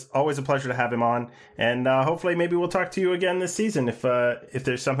always a pleasure to have him on. And hopefully maybe we'll talk to you again this season if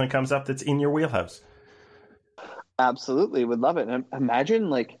there's something comes up that's in your wheelhouse. Absolutely, would love it. And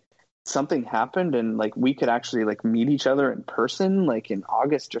imagine like something happened and like we could actually like meet each other in person, like in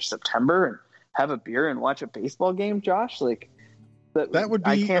August or September, and have a beer and watch a baseball game, Josh. Like that would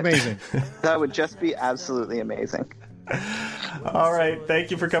be amazing. That would just be absolutely amazing. All right, thank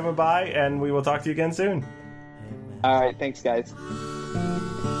you for coming by, and we will talk to you again soon. All right, thanks, guys.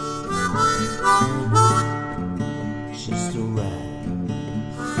 Just a ride.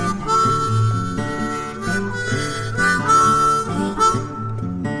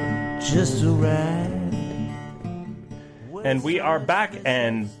 Just a ride. And we are back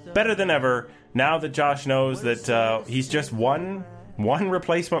and better than ever now that Josh knows that he's just one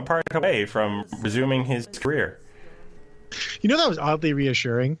replacement part away from resuming his career. You know, that was oddly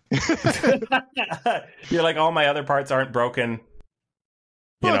reassuring. You're like, all my other parts aren't broken.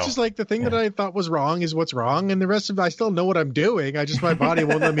 Well, it's just like the thing that I thought was wrong is what's wrong, and the rest of it, I still know what I'm doing. My body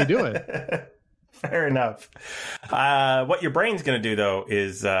won't let me do it. Fair enough. What your brain's going to do, though,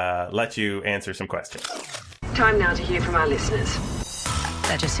 is let you answer some questions. Time now to hear from our listeners.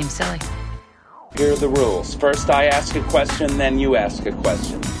 That just seems silly. Here are the rules. First I ask a question, then you ask a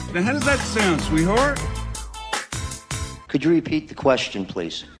question. Now, how does that sound, sweetheart? Could you repeat the question,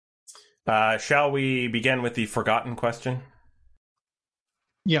 please? Shall we begin with the forgotten question?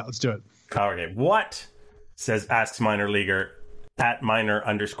 Yeah, let's do it. Okay. What, asks minor leaguer, at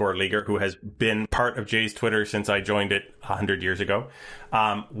minor_leaguer, who has been part of Jay's Twitter since I joined it 100 years ago.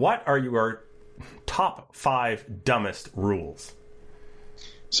 What are your top 5 dumbest rules?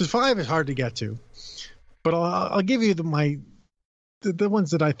 So 5 is hard to get to, but I'll give you the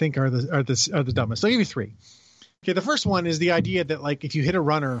ones that I think are the dumbest. I'll give you 3. Okay, the first one is the idea that like if you hit a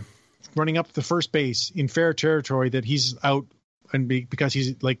runner running up the first base in fair territory, that he's out and because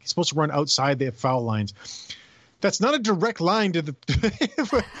he's like supposed to run outside the foul lines. That's not a direct line to the.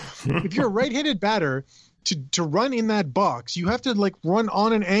 If you're a right-handed batter, to run in that box, you have to like run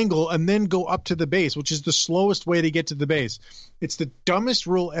on an angle and then go up to the base, which is the slowest way to get to the base. It's the dumbest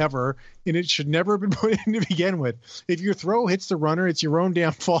rule ever, and it should never have been put in to begin with. If your throw hits the runner, it's your own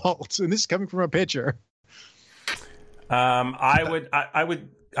damn fault, and this is coming from a pitcher.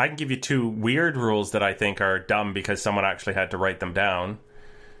 I can give you 2 weird rules that I think are dumb because someone actually had to write them down.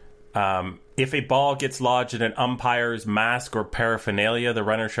 If a ball gets lodged in an umpire's mask or paraphernalia, the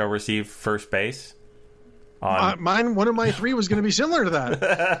runner shall receive first base. One of my 3 was going to be similar to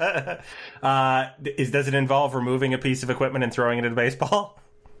that. Does it involve removing a piece of equipment and throwing it at a baseball?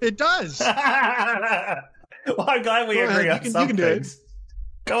 It does. Well, I'm glad we agree on some things.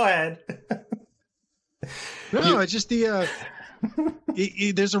 Go ahead. No, it's just the...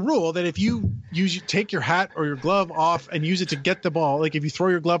 there's a rule that if you take your hat or your glove off and use it to get the ball, like if you throw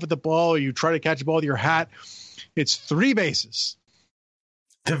your glove at the ball or you try to catch a ball with your hat, it's 3 bases.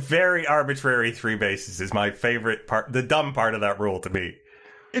 The very arbitrary 3 bases is my favorite part, the dumb part of that rule to me.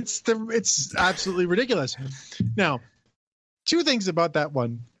 It's absolutely ridiculous. Now, 2 things about that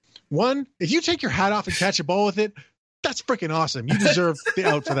one. One, if you take your hat off and catch a ball with it, that's freaking awesome. You deserve the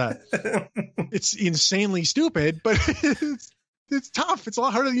out for that. It's insanely stupid, but it's tough. It's a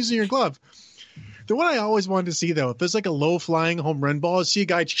lot harder than using your glove. The one I always wanted to see, though, if there's like a low-flying home run ball, see a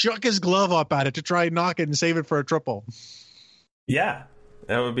guy chuck his glove up at it to try and knock it and save it for a triple. Yeah,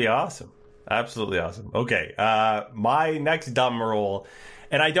 that would be awesome. Absolutely awesome. Okay, my next dumb rule,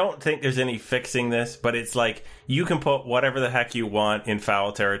 and I don't think there's any fixing this, but it's like you can put whatever the heck you want in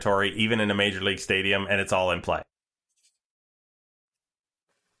foul territory, even in a major league stadium, and it's all in play.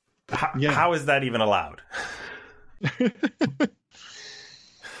 How is that even allowed?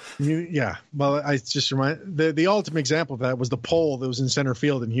 Yeah. Well, I just remind the ultimate example of that was the pole that was in center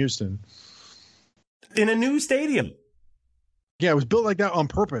field in Houston. In a new stadium. Yeah, it was built like that on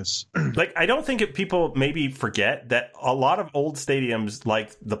purpose. Like, I don't think people maybe forget that a lot of old stadiums,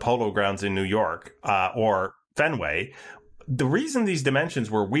 like the Polo Grounds in New York or Fenway, the reason these dimensions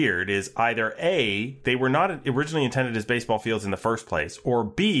were weird is either A, they were not originally intended as baseball fields in the first place, or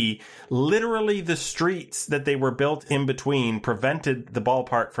B, literally the streets that they were built in between prevented the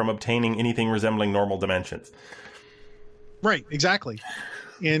ballpark from obtaining anything resembling normal dimensions. Right, exactly.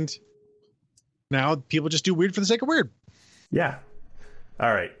 And now people just do weird for the sake of weird. Yeah.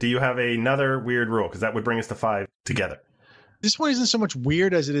 All right. Do you have another weird rule? Because that would bring us to 5 together. This one isn't so much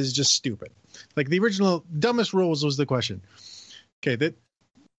weird as it is just stupid. Like the original dumbest rules was the question. Okay,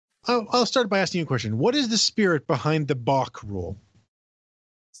 I'll start by asking you a question. What is the spirit behind the balk rule?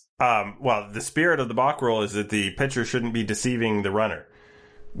 Well, the spirit of the balk rule is that the pitcher shouldn't be deceiving the runner,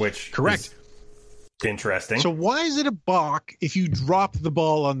 which correct. Is interesting. So why is it a balk if you drop the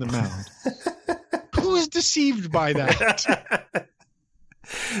ball on the mound? Who is deceived by that?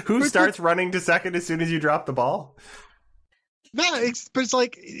 Who starts running to second as soon as you drop the ball? No, but it's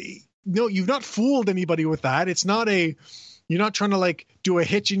like, no, you've not fooled anybody with that. It's not you're not trying to like do a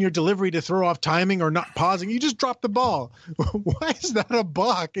hitch in your delivery to throw off timing or not pausing. You just drop the ball. Why is that a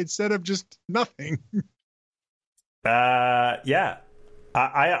balk instead of just nothing? Yeah.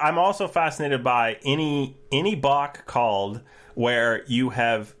 I'm also fascinated by any balk called where you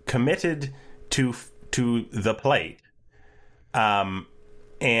have committed to the plate,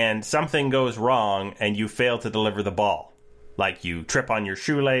 and something goes wrong and you fail to deliver the ball. Like you trip on your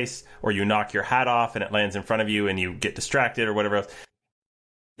shoelace or you knock your hat off and it lands in front of you and you get distracted or whatever else.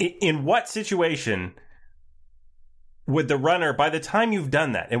 In what situation would the runner, by the time you've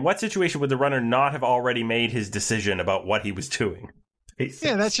done that, in what situation would the runner not have already made his decision about what he was doing?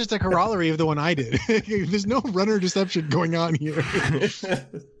 Yeah, that's just a corollary of the one I did. There's no runner deception going on here.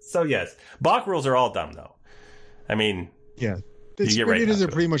 So yes, balk rules are all dumb though. I mean, yeah, it is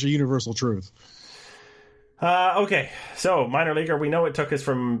pretty much a universal truth. Okay, so minor leaguer, we know it took us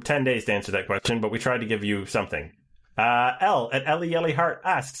from 10 days to answer that question, but we tried to give you something. L at Ellie Hart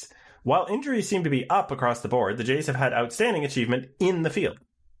asks, while injuries seem to be up across the board, the Jays have had outstanding achievement in the field,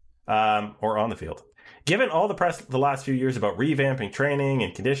 or on the field. Given all the press the last few years about revamping training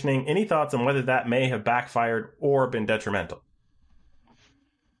and conditioning, any thoughts on whether that may have backfired or been detrimental?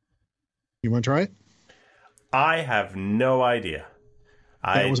 You want to try it? I have no idea.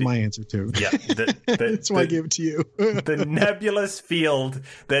 That was my answer too. Yeah, that's why I gave it to you. The nebulous field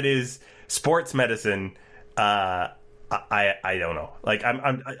that is sports medicine. I don't know. Like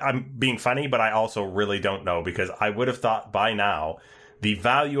I'm being funny, but I also really don't know, because I would have thought by now the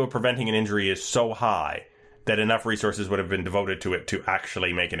value of preventing an injury is so high that enough resources would have been devoted to it to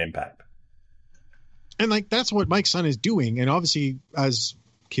actually make an impact. And like that's what Mike's son is doing. And obviously, as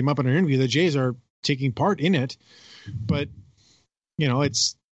came up in our interview, the Jays are taking part in it, but you know,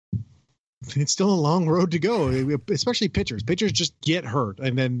 it's still a long road to go, especially pitchers. Pitchers just get hurt,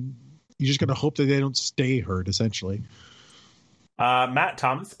 and then you're just going to hope that they don't stay hurt, essentially. Matt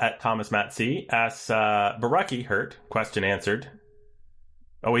Thomas at Thomas Matt C asks, Baraki hurt? Question answered.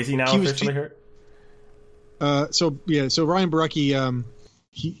 Oh, is he now officially hurt? So Ryan Baraki,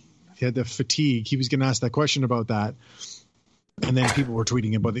 he had the fatigue. He was going to ask that question about that. And then people were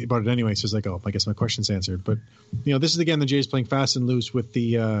tweeting about it anyway. So it's like, oh, I guess my question's answered. But, you know, this is again the Jays playing fast and loose with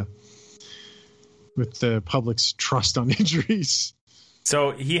the public's trust on injuries.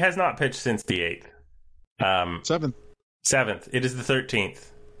 So he has not pitched since the 8th. 7th. It is the 13th,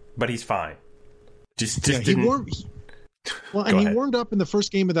 but he's fine. Just didn't. He warmed up in the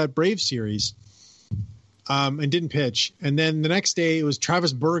first game of that Braves series, and didn't pitch. And then the next day it was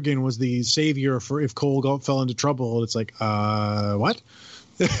Travis Bergen was the savior for if Cole fell into trouble. It's like, what?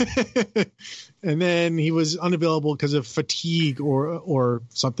 And then he was unavailable because of fatigue or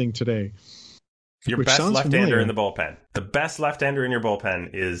something today. Your best left-hander in the bullpen. The best left-hander in your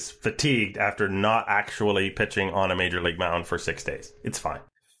bullpen is fatigued after not actually pitching on a major league mound for 6 days. It's fine.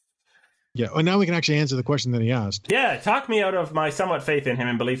 Yeah, and now we can actually answer the question that he asked. Yeah, talk me out of my somewhat faith in him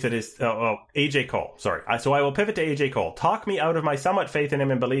and belief that his... AJ Cole, sorry. So I will pivot to AJ Cole. Talk me out of my somewhat faith in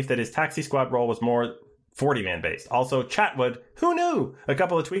him and belief that his taxi squad role was more 40-man based. Also, Chatwood, who knew? A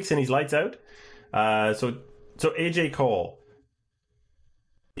couple of tweaks and he's lights out. So AJ Cole,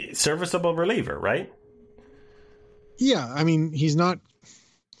 serviceable reliever, right? Yeah, I mean, he's not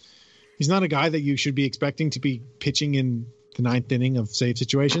a guy that you should be expecting to be pitching in the 9th inning of save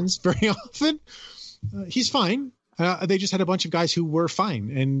situations very often. He's fine. They just had a bunch of guys who were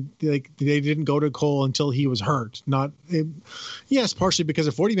fine, and they didn't go to Cole until he was hurt. Yes, partially because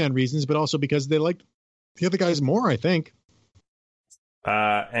of 40-man reasons, but also because they liked the other guys more, I think.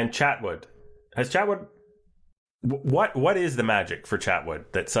 And Chatwood. Has Chatwood... What is the magic for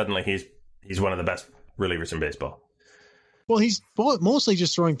Chatwood that suddenly he's one of the best relievers in baseball? Well, he's mostly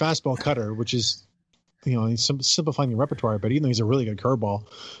just throwing fastball cutter, which is, he's simplifying the repertoire, but even though he's a really good curveball.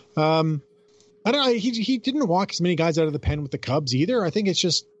 I don't know. He didn't walk as many guys out of the pen with the Cubs either. I think it's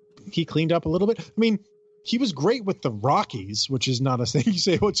just he cleaned up a little bit. I mean, he was great with the Rockies, which is not a thing you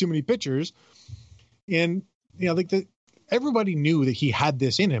say about too many pitchers. And, everybody knew that he had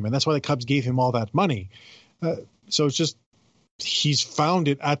this in him, and that's why the Cubs gave him all that money. So it's just he's found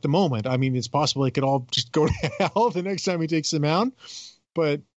it at the moment. I mean, it's possible it could all just go to hell the next time he takes the mound,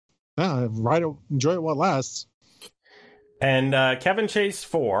 but enjoy it while it lasts. And Kevin Chase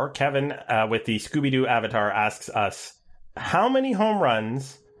 4, Kevin with the Scooby-Doo avatar asks us, how many home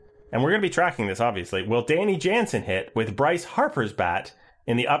runs, and we're going to be tracking this obviously, will Danny Jansen hit with Bryce Harper's bat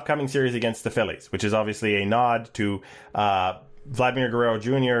in the upcoming series against the Phillies, which is obviously a nod to Vladimir Guerrero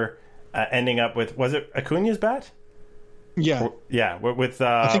Jr. Ending up with, was it Acuna's bat? Yeah. Yeah, with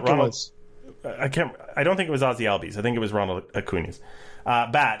I think Ronald. It was. I don't think it was Ozzie Albies. I think it was Ronald Acuna's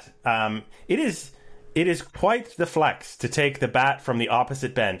bat. It is quite the flex to take the bat from the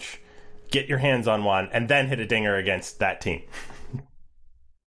opposite bench, get your hands on one, and then hit a dinger against that team.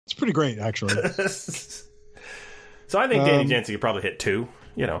 It's pretty great, actually. So I think Danny Jansen could probably hit 2,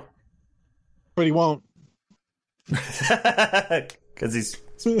 But he won't. Because he's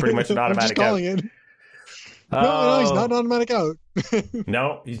pretty much an automatic I'm just calling out. it. No, he's not an automatic out.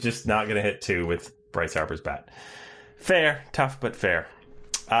 No, he's just not going to hit 2 with Bryce Harper's bat. Fair, tough, but fair.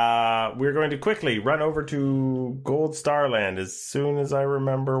 We're going to quickly run over to Gold Star Land as soon as I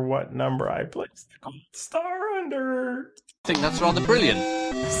remember what number I placed the Gold Star under. I think that's rather brilliant.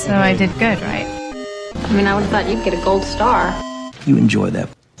 So I did good, right? I mean, I would have thought you'd get a gold star. You enjoy that.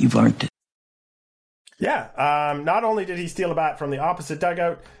 You've earned it. Yeah, not only did he steal a bat from the opposite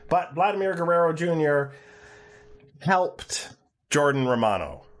dugout, but Vladimir Guerrero Jr. helped Jordan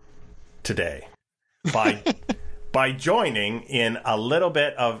Romano today by joining in a little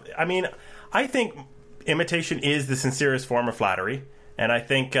bit of... I mean, I think imitation is the sincerest form of flattery, and I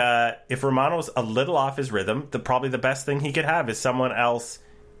think if Romano's a little off his rhythm, probably the best thing he could have is someone else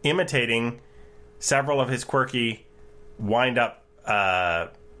imitating several of his quirky wind-up...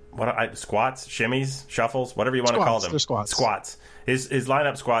 squats, shimmies, shuffles, whatever you want to call them. They're squats. Squats. His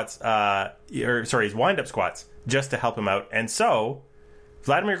lineup squats, his wind-up squats, just to help him out. And so,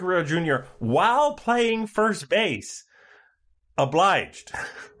 Vladimir Guerrero Jr., while playing first base, obliged.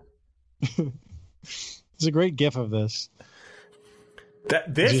 There's a great gif of this.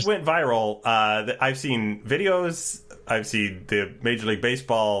 This went viral. I've seen videos. I've seen the Major League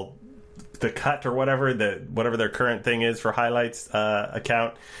Baseball... the cut or whatever their current thing is for highlights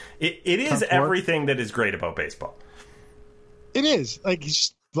account. It is everything that is great about baseball. It is like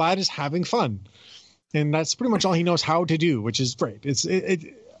Vlad is having fun, and that's pretty much all he knows how to do, which is great.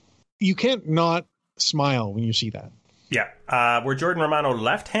 You can't not smile when you see that. Yeah, were Jordan Romano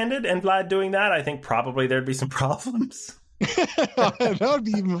left-handed and Vlad doing that, I think probably there'd be some problems. That would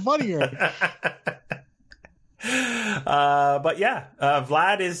be even funnier. But yeah,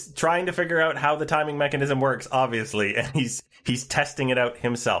 Vlad is trying to figure out how the timing mechanism works, obviously, and he's testing it out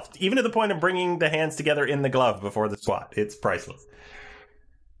himself, even to the point of bringing the hands together in the glove before the squat. It's priceless.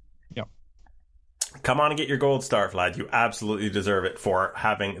 Yep. Come on and get your gold star, Vlad. You absolutely deserve it for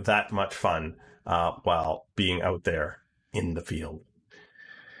having that much fun while being out there in the field.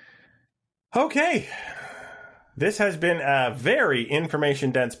 Okay. This has been a very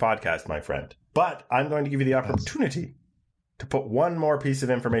information-dense podcast, my friend. But I'm going to give you the opportunity to put one more piece of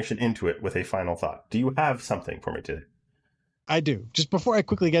information into it with a final thought. Do you have something for me today? I do. Just before I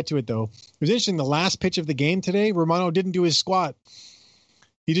quickly get to it, though, it was interesting. The last pitch of the game today, Romano didn't do his squat.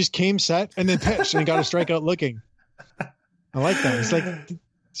 He just came set and then pitched and got a strikeout looking. I like that. It's like...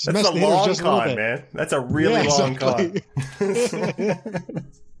 That's a long con, man. That's a really long con.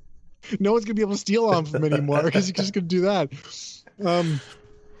 No one's going to be able to steal on him anymore because he's just going to do that.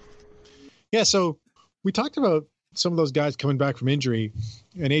 Yeah, so we talked about some of those guys coming back from injury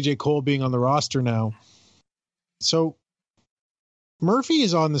and AJ Cole being on the roster now. So Murphy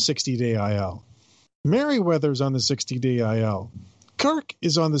is on the 60-day IL. Merriweather's on the 60-day IL. Kirk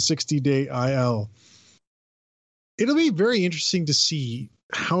is on the 60-day IL. It'll be very interesting to see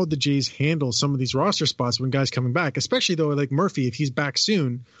how the Jays handle some of these roster spots when guys coming back, especially though like Murphy, if he's back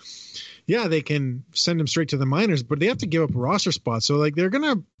soon. Yeah, they can send him straight to the minors, but they have to give up roster spots. So like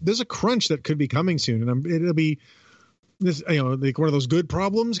there's a crunch that could be coming soon, and it'll be this, like one of those good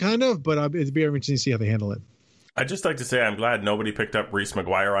problems, kind of. But it'd be interesting to see how they handle it. I'd just like to say I'm glad nobody picked up Reese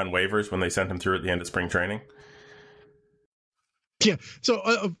McGuire on waivers when they sent him through at the end of spring training. Yeah. So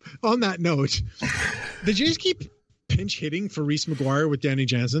on that note, the Jays keep pinch hitting for Reese McGuire with Danny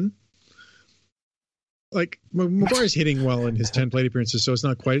Jansen. Like, McGuire's hitting well in his 10 plate appearances, so it's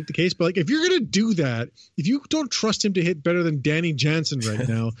not quite the case. But like, if you're going to do that, if you don't trust him to hit better than Danny Jansen right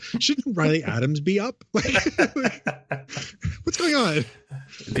now, shouldn't Riley Adams be up? What's going on?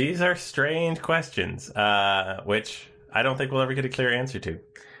 These are strange questions, which I don't think we'll ever get a clear answer to.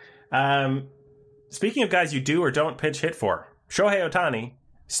 Speaking of guys you do or don't pinch hit for, Shohei Ohtani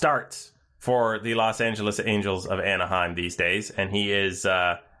starts for the Los Angeles Angels of Anaheim these days, and he is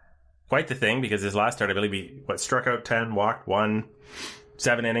quite the thing because his last start, I believe he struck out 10, walked 1,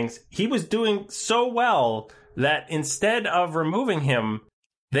 7 innings. He was doing so well that instead of removing him,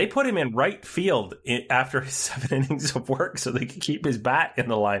 they put him in right field after his 7 innings of work so they could keep his bat in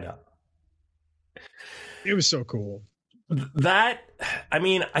the lineup. It was so cool. I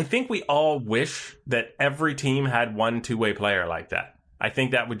think we all wish that every team had one two-way player like that. I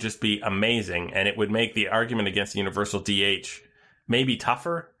think that would just be amazing, and it would make the argument against the universal DH maybe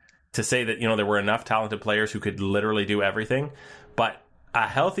tougher to say that, there were enough talented players who could literally do everything. But a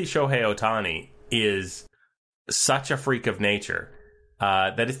healthy Shohei Ohtani is such a freak of nature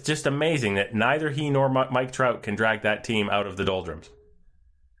that it's just amazing that neither he nor Mike Trout can drag that team out of the doldrums.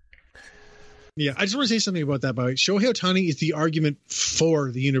 Yeah, I just want to say something about that. By the way, Shohei Ohtani is the argument for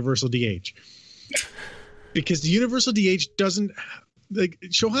the universal DH. Because the universal DH doesn't... Like,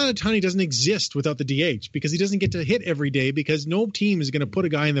 Shohei Ohtani doesn't exist without the DH because he doesn't get to hit every day because no team is going to put a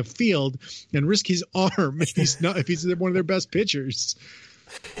guy in the field and risk his arm if he's one of their best pitchers.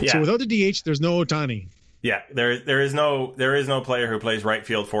 Yeah. So without the DH, there's no Ohtani. Yeah, there is no player who plays right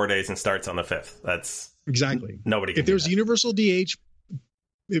field 4 days and starts on the 5th. That's exactly nobody. If there was a universal DH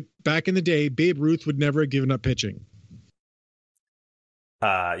back in the day, Babe Ruth would never have given up pitching.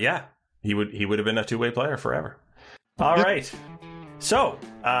 Yeah, he would have been a two-way player forever. All right. So,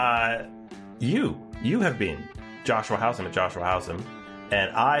 you have been Joshua Howsam at Joshua Howsam,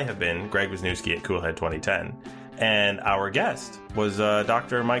 and I have been Greg Wisniewski at Coolhead 2010, and our guest was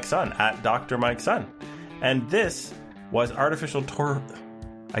Dr. Mike Sun at Dr. Mike Sun, and this was Artificial Turf.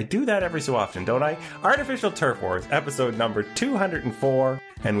 I do that every so often, don't I? Artificial Turf Wars, episode number 204,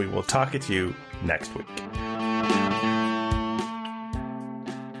 and we will talk at you next week.